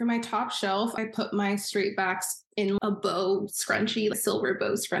for my top shelf, I put my straight backs in a bow scrunchie, a silver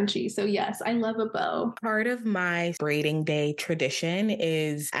bow scrunchie. So yes, I love a bow. Part of my braiding day tradition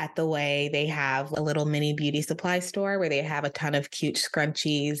is at the way they have a little mini beauty supply store where they have a ton of cute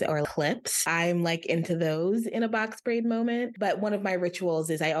scrunchies or clips. I'm like into those in a box braid moment. But one of my rituals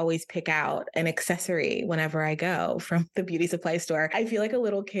is I always pick out an accessory whenever I go from the beauty supply store. I feel like a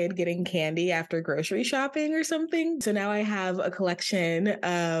little kid getting candy after grocery shopping or something. So now I have a collection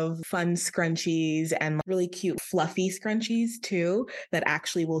of fun scrunchies and really cute fluffy scrunchies too that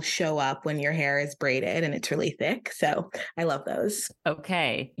actually will show up when your hair is braided and it's really thick. So I love those.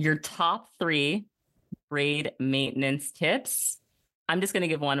 Okay. Your top 3 braid maintenance tips. I'm just going to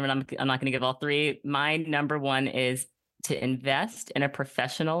give one, and I'm not going to give all 3. My number 1 is to invest in a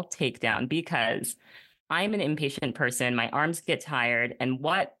professional takedown because I'm an impatient person. My arms get tired. And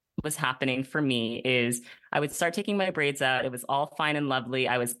what was happening for me is I would start taking my braids out. It was all fine and lovely.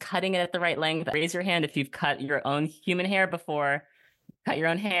 I was cutting it at the right length. Raise your hand if you've cut your own human hair before. Cut your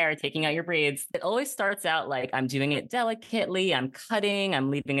own hair, taking out your braids. It always starts out like I'm doing it delicately. I'm cutting, I'm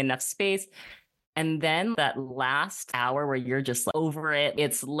leaving enough space. And then that last hour where you're just like over it,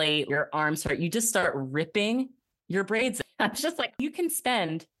 it's late, your arms hurt, you just start ripping your braids. I'm just like, you can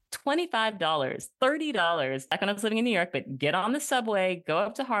spend $25, $30 back when I was living in New York, but get on the subway, go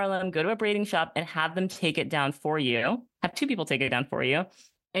up to Harlem, go to a braiding shop and have them take it down for you. Have 2 people take it down for you.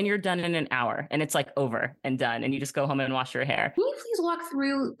 And you're done in an hour and it's like over and done. And you just go home and wash your hair. Can you please walk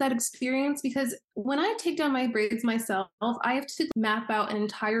through that experience? Because when I take down my braids myself, I have to map out an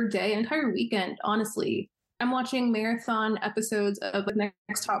entire day, an entire weekend, honestly. I'm watching marathon episodes of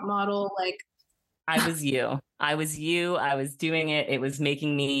Next Top Model, like I was you. I was doing it. It was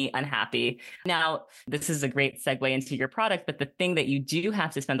making me unhappy. Now, this is a great segue into your product, but the thing that you do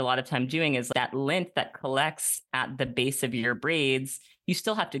have to spend a lot of time doing is that lint that collects at the base of your braids. You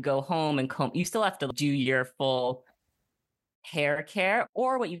still have to go home and comb. You still have to do your full hair care.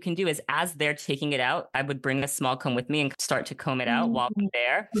 Or what you can do is as they're taking it out, I would bring a small comb with me and start to comb it out while I'm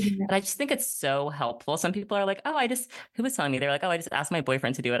there. And I just think it's so helpful. Some people are like, who was telling me? They're like, I just asked my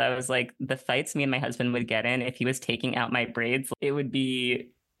boyfriend to do it. I was like, the fights me and my husband would get in if he was taking out my braids, it would be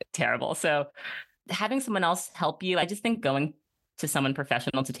terrible. So having someone else help you, I just think going to someone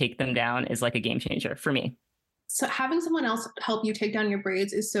professional to take them down is like a game changer for me. So having someone else help you take down your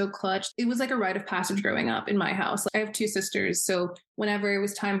braids is so clutch. It was like a rite of passage growing up in my house. I have 2 sisters. So whenever it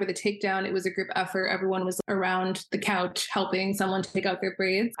was time for the takedown, it was a group effort. Everyone was around the couch helping someone take out their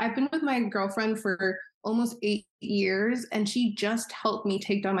braids. I've been with my girlfriend for almost 8 years, and she just helped me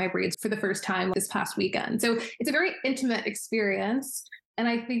take down my braids for the first time this past weekend. So it's a very intimate experience. And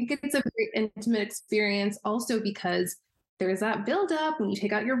I think it's a very intimate experience also because there's that buildup when you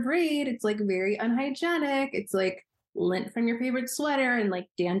take out your braid. It's like very unhygienic. It's like lint from your favorite sweater and like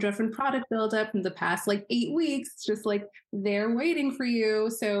dandruff and product buildup from the past like 8 weeks. It's just like they're waiting for you.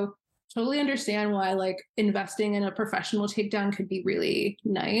 So totally understand why like investing in a professional takedown could be really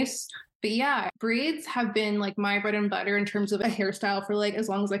nice. But yeah, braids have been like my bread and butter in terms of a hairstyle for like as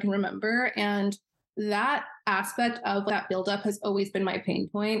long as I can remember. And that aspect of that buildup has always been my pain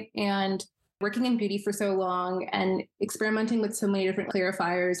point. And working in beauty for so long and experimenting with so many different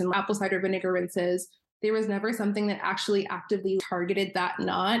clarifiers and apple cider vinegar rinses, there was never something that actually actively targeted that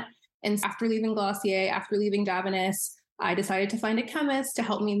knot. And after leaving Glossier, after leaving Davines, I decided to find a chemist to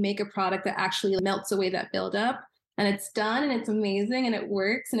help me make a product that actually melts away that buildup. And it's done and it's amazing and it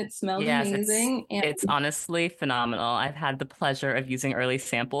works and it smells amazing. It's honestly phenomenal. I've had the pleasure of using early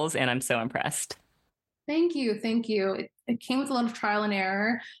samples and I'm so impressed. Thank you. It came with a lot of trial and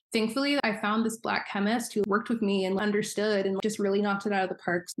error. Thankfully, I found this Black chemist who worked with me and understood and just really knocked it out of the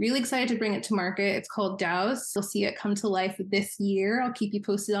park. Really excited to bring it to market. It's called Douse. You'll see it come to life this year. I'll keep you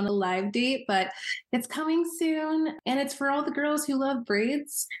posted on a live date, but it's coming soon. And it's for all the girls who love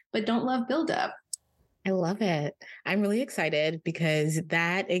braids, but don't love buildup. I love it. I'm really excited because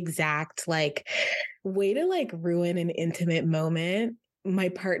that exact like way to like ruin an intimate moment. My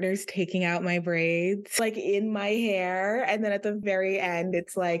partner's taking out my braids like in my hair. And then at the very end,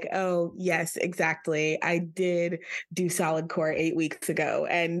 it's like, oh, yes, exactly. I did do solid core 8 weeks ago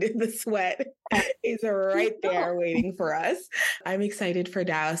and the sweat is right there waiting for us. I'm excited for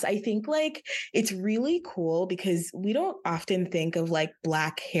Douse. I think like it's really cool because we don't often think of like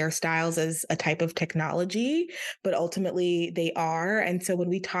Black hairstyles as a type of technology, but ultimately they are. And so when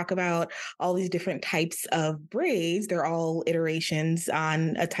we talk about all these different types of braids, they're all iterations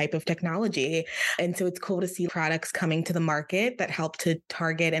on a type of technology. And so it's cool to see products coming to the market that help to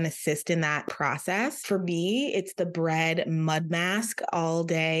target and assist in that process. For me, it's the Bread Mud Mask all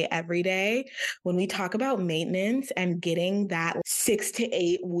day, every day. When we talk about maintenance and getting that 6 to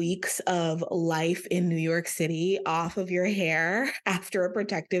 8 weeks of life in New York City off of your hair after a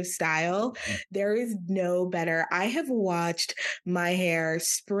protective style, there is no better. I have watched my hair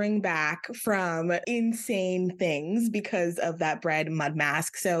spring back from insane things because of that Bread Mud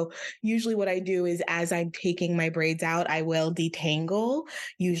Mask. So usually what I do is as I'm taking my braids out, I will detangle,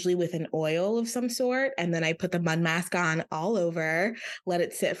 usually with an oil of some sort. And then I put the mud mask on all over, let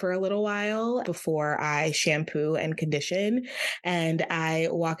it sit for a little while before I shampoo and condition. And I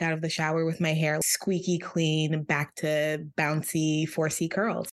walk out of the shower with my hair squeaky clean, back to bouncy 4C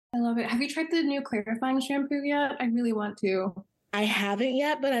curls. I love it. Have you tried the new clarifying shampoo yet? I really want to. I haven't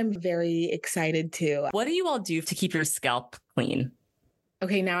yet, but I'm very excited to. What do you all do to keep your scalp clean?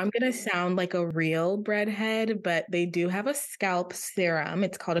 Okay, now I'm going to sound like a real breadhead, but they do have a scalp serum.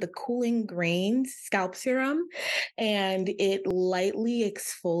 It's called the Cooling Grains Scalp Serum, and it lightly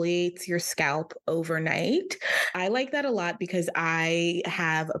exfoliates your scalp overnight. I like that a lot because I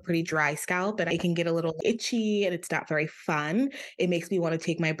have a pretty dry scalp and it can get a little itchy and it's not very fun. It makes me want to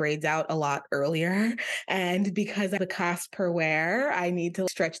take my braids out a lot earlier. And because of the cost per wear, I need to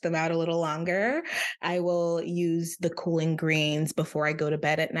stretch them out a little longer. I will use the Cooling Greens before I go to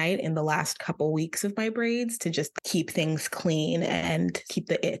bed at night in the last couple weeks of my braids to just keep things clean and keep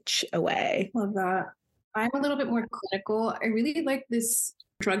the itch away. Love that. I'm a little bit more clinical. I really like this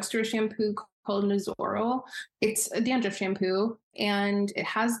drugstore shampoo called Nazoral. It's a dandruff shampoo and it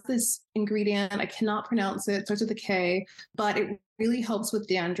has this ingredient. I cannot pronounce it. It starts with a K, but it really helps with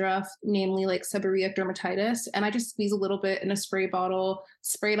dandruff, namely like seborrheic dermatitis. And I just squeeze a little bit in a spray bottle,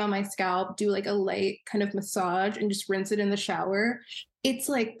 spray it on my scalp, do like a light kind of massage and just rinse it in the shower. It's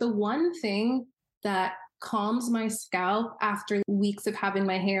like the one thing that calms my scalp after weeks of having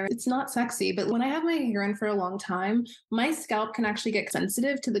my hair. It's not sexy, but when I have my hair in for a long time, my scalp can actually get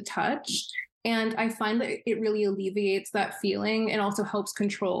sensitive to the touch. And I find that it really alleviates that feeling and also helps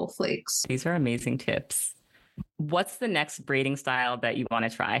control flakes. These are amazing tips. What's the next braiding style that you want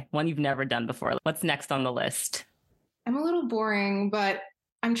to try? One you've never done before. What's next on the list? I'm a little boring, but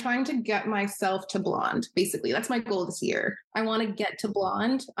I'm trying to get myself to blonde, basically. That's my goal this year. I want to get to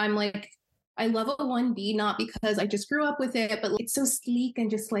blonde. I'm like, I love a 1B, not because I just grew up with it, but it's so sleek and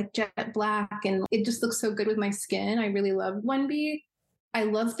just like jet black and it just looks so good with my skin. I really love 1B. I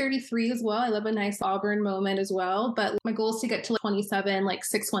love 33 as well. I love a nice auburn moment as well. But my goal is to get to 27, like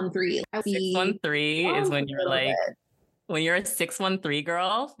 613. 613 is when you're like, when you're a 613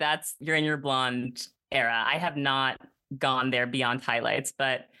 girl, you're in your blonde era. I have not gone there beyond highlights,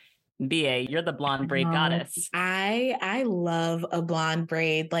 but Mbiye, you're the blonde braid goddess. I love a blonde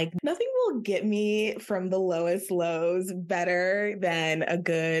braid. Like nothing will get me from the lowest lows better than a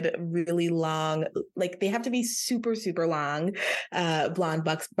good, really long, like they have to be super, super long, blonde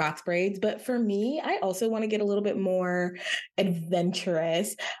box braids. But for me, I also want to get a little bit more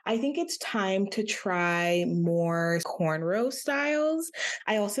adventurous. I think it's time to try more cornrow styles.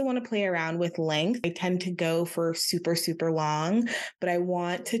 I also want to play around with length. I tend to go for super, super long, but I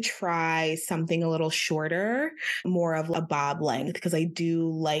want to try something a little shorter, more of a bob length, because I do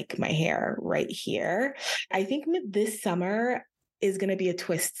like my hair right here. I think this summer is going to be a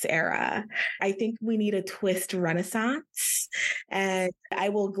twists era. I think we need a twist renaissance, and I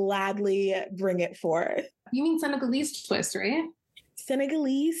will gladly bring it forth. You mean Senegalese twist, right?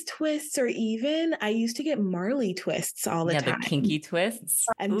 Senegalese twists, or even I used to get Marley twists all the time. Yeah, the kinky twists.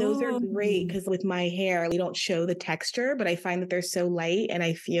 And those are great because with my hair, they don't show the texture, but I find that they're so light and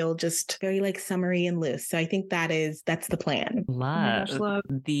I feel just very like summery and loose. So I think that's the plan. Love.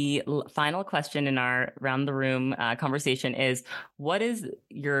 The final question in our round the room conversation is, what is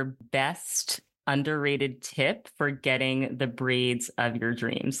your best underrated tip for getting the braids of your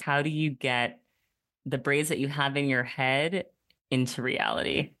dreams? How do you get the braids that you have in your head into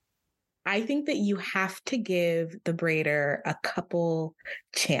reality? I think that you have to give the braider a couple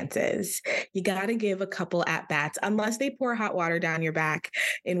chances. You got to give a couple at bats, unless they pour hot water down your back,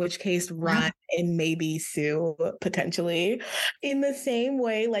 in which case run and maybe sue potentially. In the same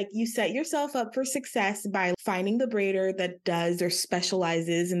way, like you set yourself up for success by finding the braider that does or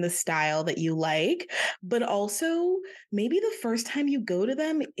specializes in the style that you like, but also maybe the first time you go to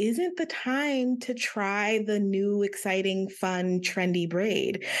them isn't the time to try the new, exciting, fun, trendy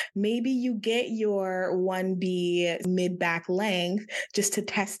braid. Maybe you get your 1B mid-back length just to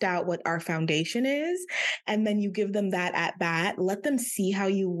test out what our foundation is. And then you give them that at bat. Let them see how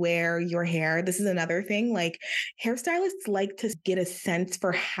you wear your hair. This is another thing. Like, hairstylists like to get a sense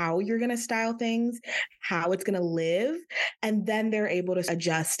for how you're going to style things, how it's going to live, and then they're able to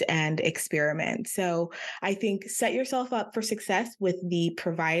adjust and experiment. So I think set yourself up for success with the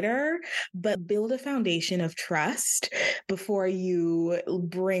provider, but build a foundation of trust before you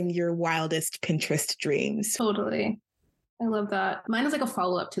bring your wildest Pinterest dreams. Totally. I love that. Mine is like a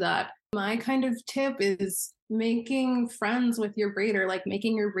follow-up to that. My kind of tip is making friends with your braider, like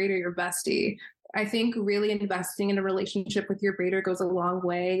making your braider your bestie. I think really investing in a relationship with your braider goes a long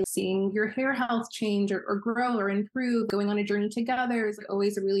way. Seeing your hair health change or grow or improve, going on a journey together is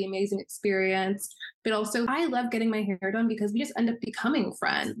always a really amazing experience. But also, I love getting my hair done because we just end up becoming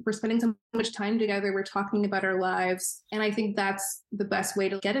friends. We're spending so much time together. We're talking about our lives. And I think that's the best way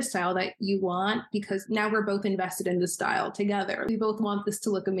to get a style that you want, because now we're both invested in the style together. We both want this to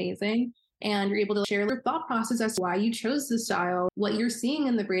look amazing. And you're able to share your thought process as to why you chose this style, what you're seeing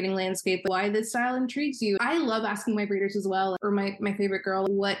in the braiding landscape, why this style intrigues you. I love asking my braiders as well, or my favorite girl,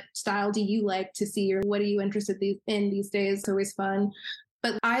 what style do you like to see, or what are you interested in these days? It's always fun.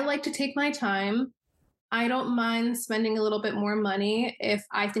 But I like to take my time. I don't mind spending a little bit more money if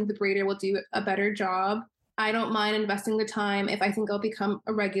I think the braider will do a better job. I don't mind investing the time if I think I'll become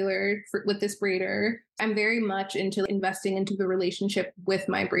a regular with this braider. I'm very much into investing into the relationship with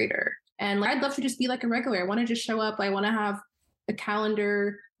my braider. And I'd love to just be like a regular. I want to just show up. I want to have a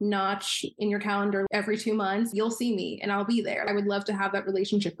calendar notch in your calendar every 2 months. You'll see me and I'll be there. I would love to have that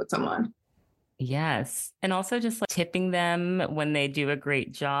relationship with someone. Yes. And also just like tipping them when they do a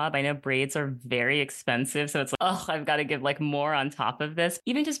great job. I know braids are very expensive. So it's like, oh, I've got to give like more on top of this.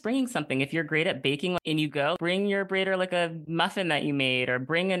 Even just bringing something. If you're great at baking and you go, bring your braider like a muffin that you made, or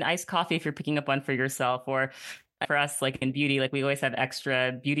bring an iced coffee if you're picking up one for yourself, or for us, like in beauty, like we always have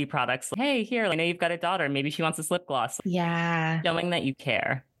extra beauty products. Hey, here, I know you've got a daughter. Maybe she wants this lip gloss. Yeah. Showing that you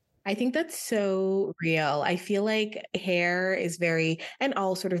care. I think that's so real. I feel like hair is and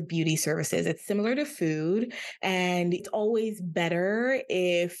all sort of beauty services, it's similar to food, and it's always better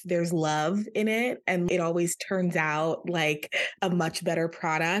if there's love in it. And it always turns out like a much better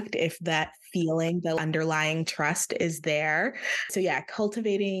product if that feeling, the underlying trust is there. So yeah,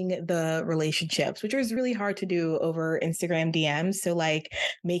 cultivating the relationships, which is really hard to do over Instagram DMs. So like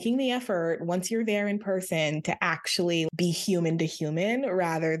making the effort once you're there in person to actually be human to human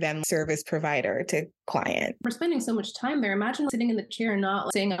rather than service provider to client. We're spending so much time there. Imagine sitting in the chair and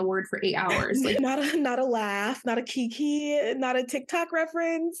not saying a word for 8 hours. Like not a laugh, not a kiki, not a TikTok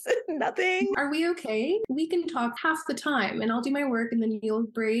reference, nothing. Are we okay? We can talk half the time and I'll do my work and then you'll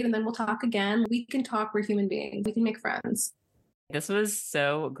braid and then we'll talk again. We can talk. We're human beings. We can make friends. This was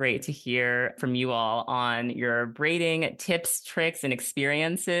so great to hear from you all on your braiding tips, tricks, and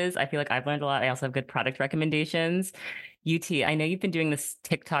experiences. I feel like I've learned a lot. I also have good product recommendations. UT, I know you've been doing this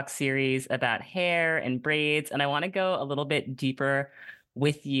TikTok series about hair and braids, and I want to go a little bit deeper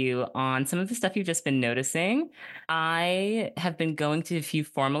with you on some of the stuff you've just been noticing. I have been going to a few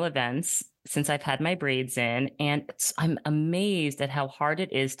formal events since I've had my braids in, and I'm amazed at how hard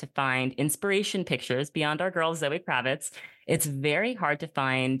it is to find inspiration pictures beyond our girl, Zoe Kravitz. It's very hard to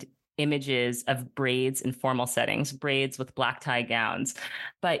find images of braids in formal settings, braids with black tie gowns.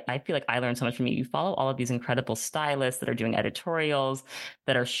 But I feel like I learned so much from you. You follow all of these incredible stylists that are doing editorials,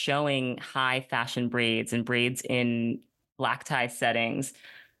 that are showing high fashion braids and braids in black tie settings.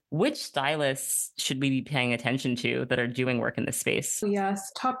 Which stylists should we be paying attention to that are doing work in this space?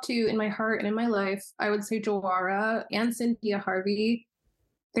 Yes, top two in my heart and in my life, I would say Joara and Cynthia Harvey.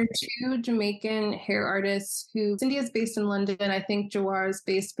 They're two Jamaican hair artists who, Cynthia's based in London. I think Joara is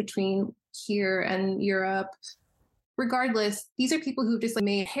based between here and Europe. Regardless, these are people who've just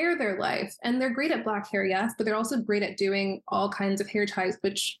made hair their life, and they're great at black hair, yes, but they're also great at doing all kinds of hair types,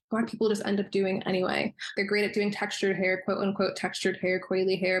 which Black people just end up doing anyway. They're great at doing textured hair, quote unquote, textured hair,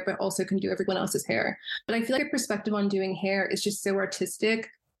 coily hair, but also can do everyone else's hair. But I feel like their perspective on doing hair is just so artistic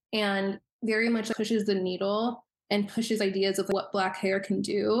and very much pushes the needle and pushes ideas of what black hair can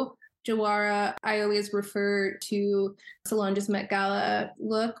do. Jawara, I always refer to Solange's Met Gala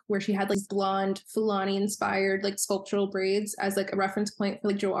look where she had like blonde Fulani inspired like sculptural braids as like a reference point for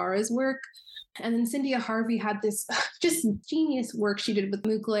like Jawara's work. And then Cynthia Harvey had this just genius work she did with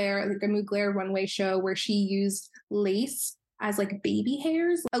Mugler, like a Mugler runway show where she used lace as like baby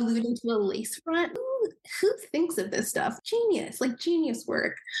hairs, alluding to a lace front. Who thinks of this stuff? Genius, like genius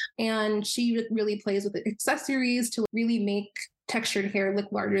work. And she really plays with the accessories to really make textured hair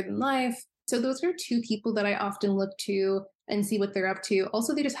look larger than life. So those are two people that I often look to and see what they're up to.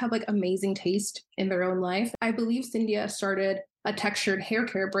 Also, they just have like amazing taste in their own life. I believe Cynthia started a textured hair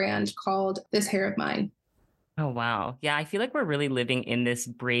care brand called This Hair of Mine. Oh, wow. Yeah, I feel like we're really living in this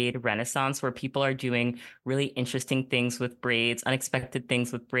braid renaissance where people are doing really interesting things with braids, unexpected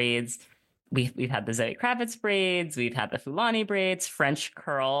things with braids. We've had the Zoe Kravitz braids, we've had the Fulani braids, French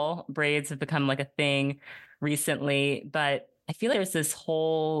curl braids have become like a thing recently. But I feel like there's this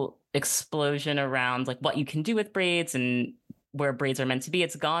whole explosion around like what you can do with braids and where braids are meant to be.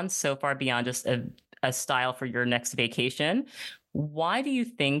 It's gone so far beyond just a style for your next vacation. Why do you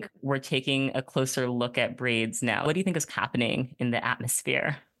think we're taking a closer look at braids now? What do you think is happening in the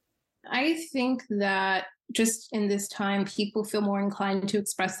atmosphere? I think that just in this time, people feel more inclined to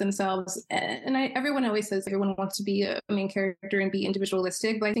express themselves. And everyone always says everyone wants to be a main character and be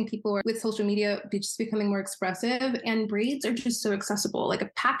individualistic. But I think people are, with social media, just becoming more expressive. And braids are just so accessible. Like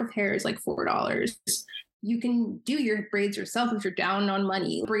a pack of hair is like $4. You can do your braids yourself if you're down on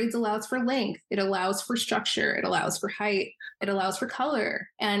money. Braids allows for length. It allows for structure. It allows for height. It allows for color.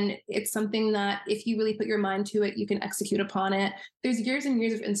 And it's something that if you really put your mind to it, you can execute upon it. There's years and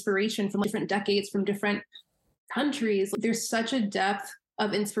years of inspiration from different decades, from different countries. There's such a depth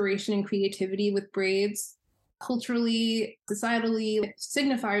of inspiration and creativity with braids, culturally, societally,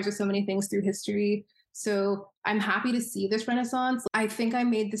 signifiers of so many things through history. So I'm happy to see this renaissance. I think I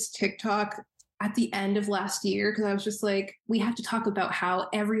made this TikTok at the end of last year because I was just like, we have to talk about how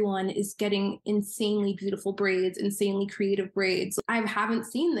everyone is getting insanely beautiful braids, insanely creative braids. I haven't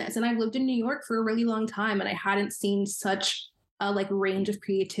seen this, and I've lived in New York for a really long time, and I hadn't seen such a like range of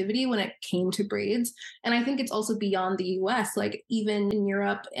creativity when it came to braids. And I think it's also beyond the US, like even in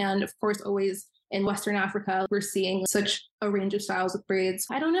Europe and of course always in Western Africa, we're seeing such a range of styles with braids.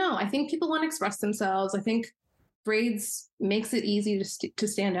 I don't know. I think people want to express themselves. I think braids makes it easy to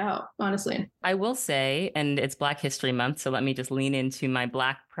stand out, honestly. I will say, and it's Black History Month, so let me just lean into my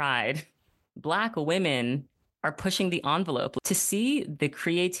Black pride. Black women are pushing the envelope. To see the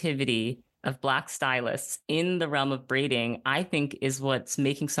creativity of Black stylists in the realm of braiding, I think is what's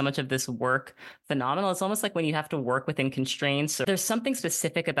making so much of this work phenomenal. It's almost like when you have to work within constraints. So there's something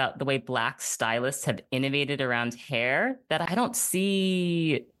specific about the way Black stylists have innovated around hair that I don't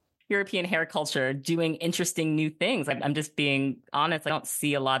see European hair culture doing interesting new things. I'm just being honest. I don't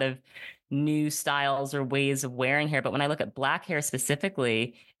see a lot of new styles or ways of wearing hair. But when I look at Black hair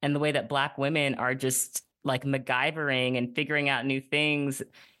specifically and the way that Black women are just like MacGyvering and figuring out new things,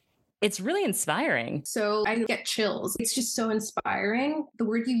 it's really inspiring. So I get chills. It's just so inspiring. The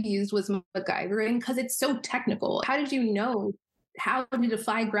word you used was MacGyvering because it's so technical. How did you know how to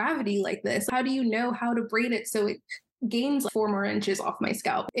defy gravity like this? How do you know how to braid it so it gains 4 more inches off my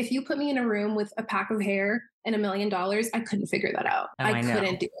scalp? If you put me in a room with a pack of hair and $1 million, I couldn't figure that out. Oh, I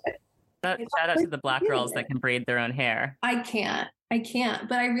couldn't do it. Shout out to the Black girls that can braid their own hair. I can't,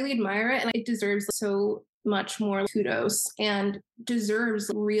 but I really admire it, and it deserves so much more kudos and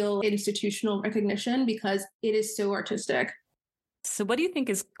deserves real institutional recognition because it is so artistic. So what do you think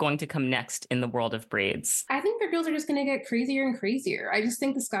is going to come next in the world of braids? I think the girls are just going to get crazier and crazier. I just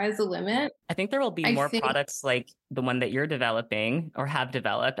think the sky's the limit. I think there will be more products like the one that you're developing or have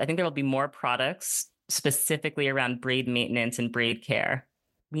developed. I think there will be more products specifically around braid maintenance and braid care.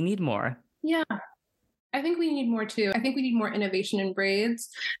 We need more. Yeah, I think we need more too. I think we need more innovation in braids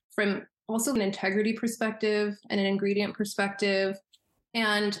from also an integrity perspective and an ingredient perspective.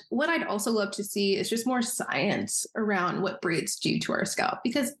 And what I'd also love to see is just more science around what braids do to our scalp,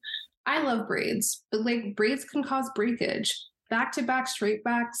 because I love braids, but like braids can cause breakage. Back-to-back straight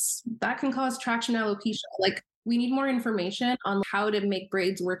backs, that can cause traction alopecia. Like we need more information on how to make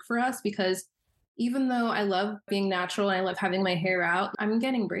braids work for us, because even though I love being natural and I love having my hair out, I'm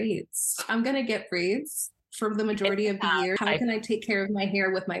getting braids. I'm going to get braids for the majority of the year. How can I take care of my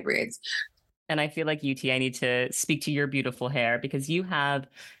hair with my braids? And I feel like I need to speak to your beautiful hair because you have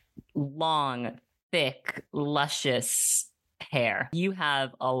long, thick, luscious hair. You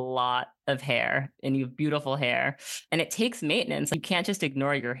have a lot of hair and you have beautiful hair, and it takes maintenance. You can't just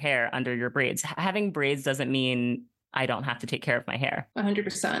ignore your hair under your braids. Having braids doesn't mean I don't have to take care of my hair.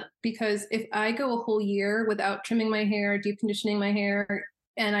 100%. Because if I go a whole year without trimming my hair, deep conditioning my hair,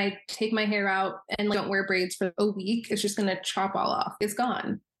 and I take my hair out and don't wear braids for a week, it's just going to chop all off. It's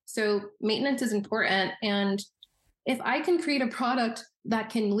gone. So maintenance is important. And if I can create a product that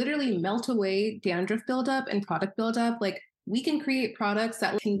can literally melt away dandruff buildup and product buildup, like we can create products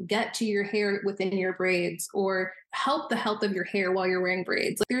that can get to your hair within your braids or help the health of your hair while you're wearing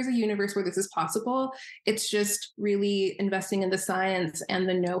braids. Like, there's a universe where this is possible. It's just really investing in the science and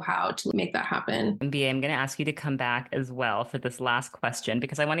the know-how to make that happen. Mbiye, I'm going to ask you to come back as well for this last question,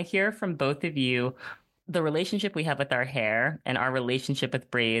 because I want to hear from both of you the relationship we have with our hair and our relationship with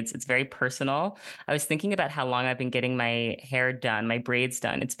braids. It's very personal. I was thinking about how long I've been getting my hair done, my braids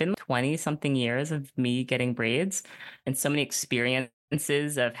done. It's been 20 something years of me getting braids and so many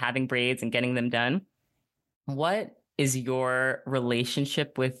experiences of having braids and getting them done. What is your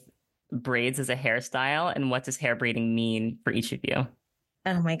relationship with braids as a hairstyle, and what does hair braiding mean for each of you?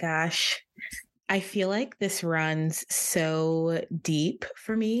 Oh my gosh. I feel like this runs so deep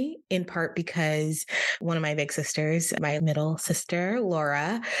for me, in part because one of my big sisters, my middle sister,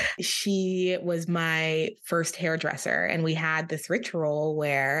 Laura, she was my first hairdresser. And we had this ritual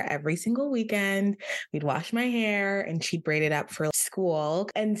where every single weekend we'd wash my hair and she'd braid it up for school.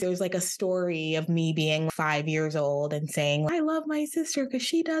 And there was like a story of me being 5 years old and saying, I love my sister because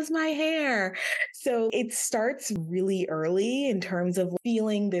she does my hair. So it starts really early in terms of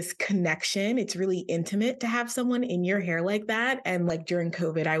feeling this connection. It's really intimate to have someone in your hair like that. And like during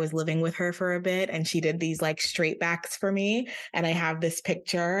COVID, I was living with her for a bit and she did these like straight backs for me. And I have this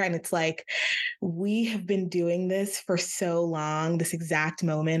picture and it's like, we have been doing this for so long, this exact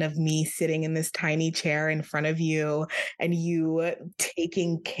moment of me sitting in this tiny chair in front of you and you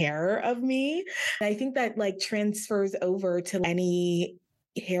taking care of me. And I think that like transfers over to any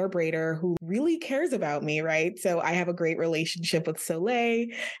hair braider who really cares about me, right? So I have a great relationship with Soleil.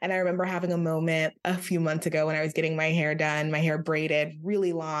 And I remember having a moment a few months ago when I was getting my hair done, my hair braided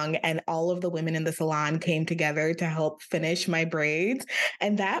really long, and all of the women in the salon came together to help finish my braids.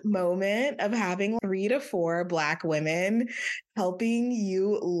 And that moment of having 3 to 4 Black women helping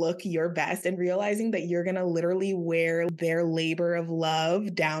you look your best and realizing that you're going to literally wear their labor of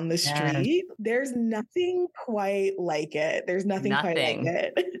love down the street. Yes. There's nothing quite like it. There's nothing quite like it.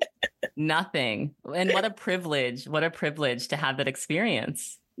 Nothing. And what a privilege to have that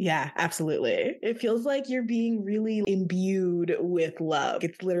experience. Yeah, absolutely. It feels like you're being really imbued with love.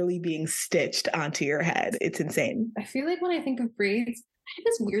 It's literally being stitched onto your head. It's insane. I feel like when I think of braids, I had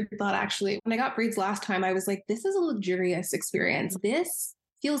this weird thought actually. When I got braids last time, I was like, this is a luxurious experience. This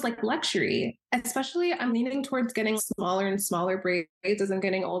feels like luxury, especially I'm leaning towards getting smaller and smaller braids as I'm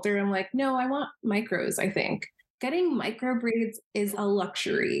getting older. I'm like, no, I want micros, I think. Getting micro braids is a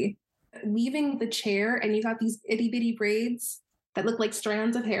luxury. Leaving the chair and you got these itty bitty braids that look like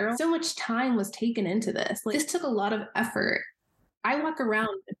strands of hair. So much time was taken into this. Like, this took a lot of effort. I walk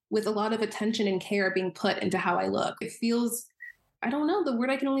around with a lot of attention and care being put into how I look. It feels, I don't know, the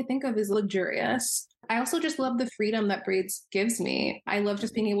word I can only think of is luxurious. I also just love the freedom that braids gives me. I love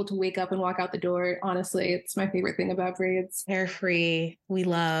just being able to wake up and walk out the door. Honestly, it's my favorite thing about braids. Carefree. We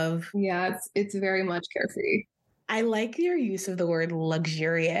love. Yeah, it's very much carefree. I like your use of the word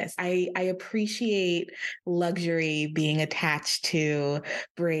luxurious. I appreciate luxury being attached to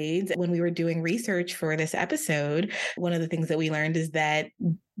braids. When we were doing research for this episode, one of the things that we learned is that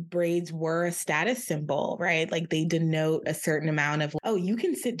braids were a status symbol, right? Like they denote a certain amount of, oh, you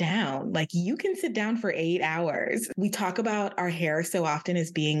can sit down. Like you can sit down for 8 hours. We talk about our hair so often as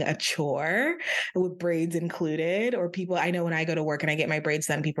being a chore with braids included, or people, I know when I go to work and I get my braids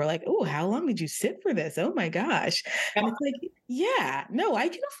done, people are like, oh, how long did you sit for this? Oh my gosh. And it's like, yeah, no, I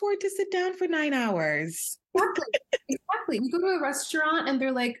can afford to sit down for 9 hours. Exactly. You go to a restaurant and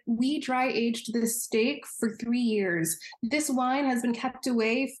they're like, we dry aged this steak for 3 years. This wine has been kept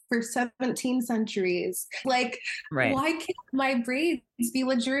away for 17 centuries. Like, right. Why can't my braids be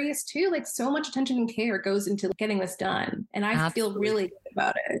luxurious too? Like, so much attention and care goes into getting this done. And I feel really good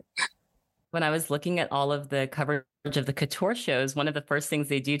about it. When I was looking at all of the coverage of the couture shows, one of the first things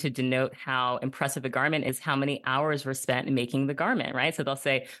they do to denote how impressive a garment is how many hours were spent in making the garment, right? So they'll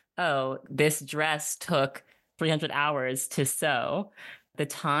say, oh, this dress took 300 hours to sew. The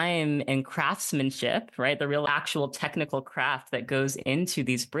time and craftsmanship, right? The real actual technical craft that goes into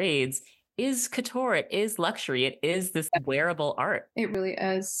these braids is couture. It is luxury. It is this wearable art. It really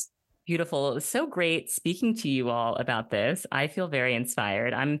is. Beautiful. It was so great speaking to you all about this. I feel very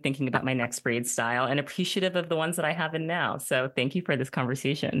inspired. I'm thinking about my next braid style and appreciative of the ones that I have in now. So thank you for this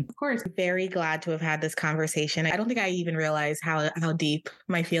conversation. Of course. Very glad to have had this conversation. I don't think I even realized how deep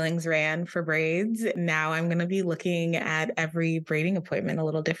my feelings ran for braids. Now I'm going to be looking at every braiding appointment a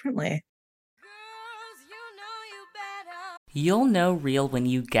little differently. You'll know real when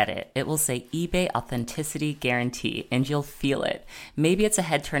you get it. It will say eBay Authenticity Guarantee, and you'll feel it. Maybe it's a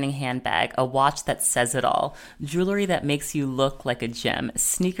head-turning handbag, a watch that says it all, jewelry that makes you look like a gem,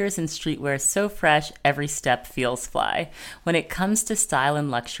 sneakers and streetwear so fresh, every step feels fly. When it comes to style and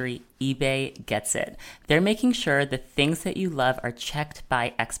luxury, eBay gets it. They're making sure the things that you love are checked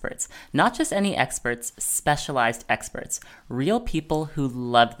by experts. Not just any experts, specialized experts. Real people who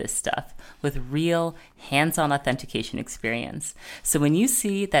love this stuff with real hands-on authentication experience. So when you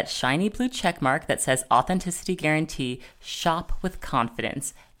see that shiny blue check mark that says Authenticity Guarantee, shop with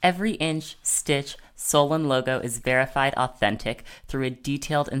confidence. Every inch, stitch, sole, and logo is verified authentic through a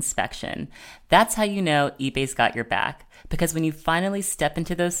detailed inspection. That's how you know eBay's got your back. Because when you finally step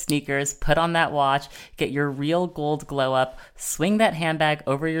into those sneakers, put on that watch, get your real gold glow up, swing that handbag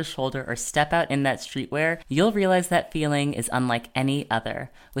over your shoulder, or step out in that streetwear, you'll realize that feeling is unlike any other.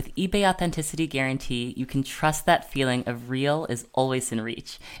 With eBay Authenticity Guarantee, you can trust that feeling of real is always in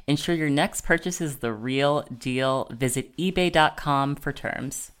reach. Ensure your next purchase is the real deal. Visit ebay.com for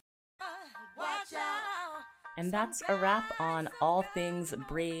terms. And that's a wrap on all things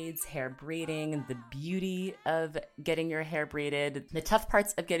braids, hair braiding, the beauty of getting your hair braided, the tough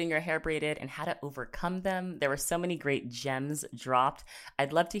parts of getting your hair braided, and how to overcome them. There were so many great gems dropped.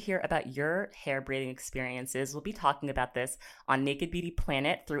 I'd love to hear about your hair braiding experiences. We'll be talking about this on Naked Beauty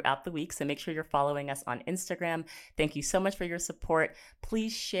Planet throughout the week, so make sure you're following us on Instagram. Thank you so much for your support.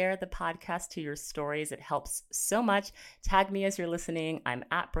 Please share the podcast to your stories. It helps so much. Tag me as you're listening. I'm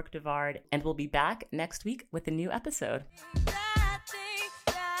at Brooke Devard, and we'll be back next week with a new episode.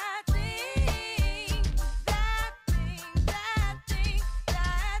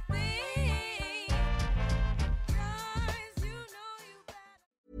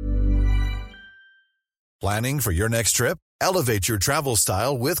 Planning for your next trip? Elevate your travel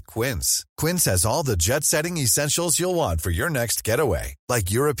style with Quince. Quince has all the jet-setting essentials you'll want for your next getaway,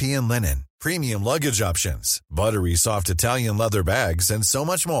 like European linen, premium luggage options, buttery soft Italian leather bags, and so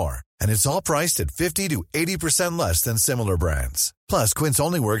much more. And it's all priced at 50 to 80% less than similar brands. Plus, Quince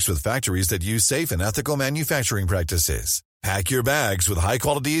only works with factories that use safe and ethical manufacturing practices. Pack your bags with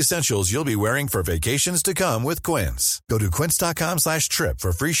high-quality essentials you'll be wearing for vacations to come with Quince. Go to quince.com/trip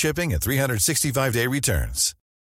for free shipping and 365-day returns.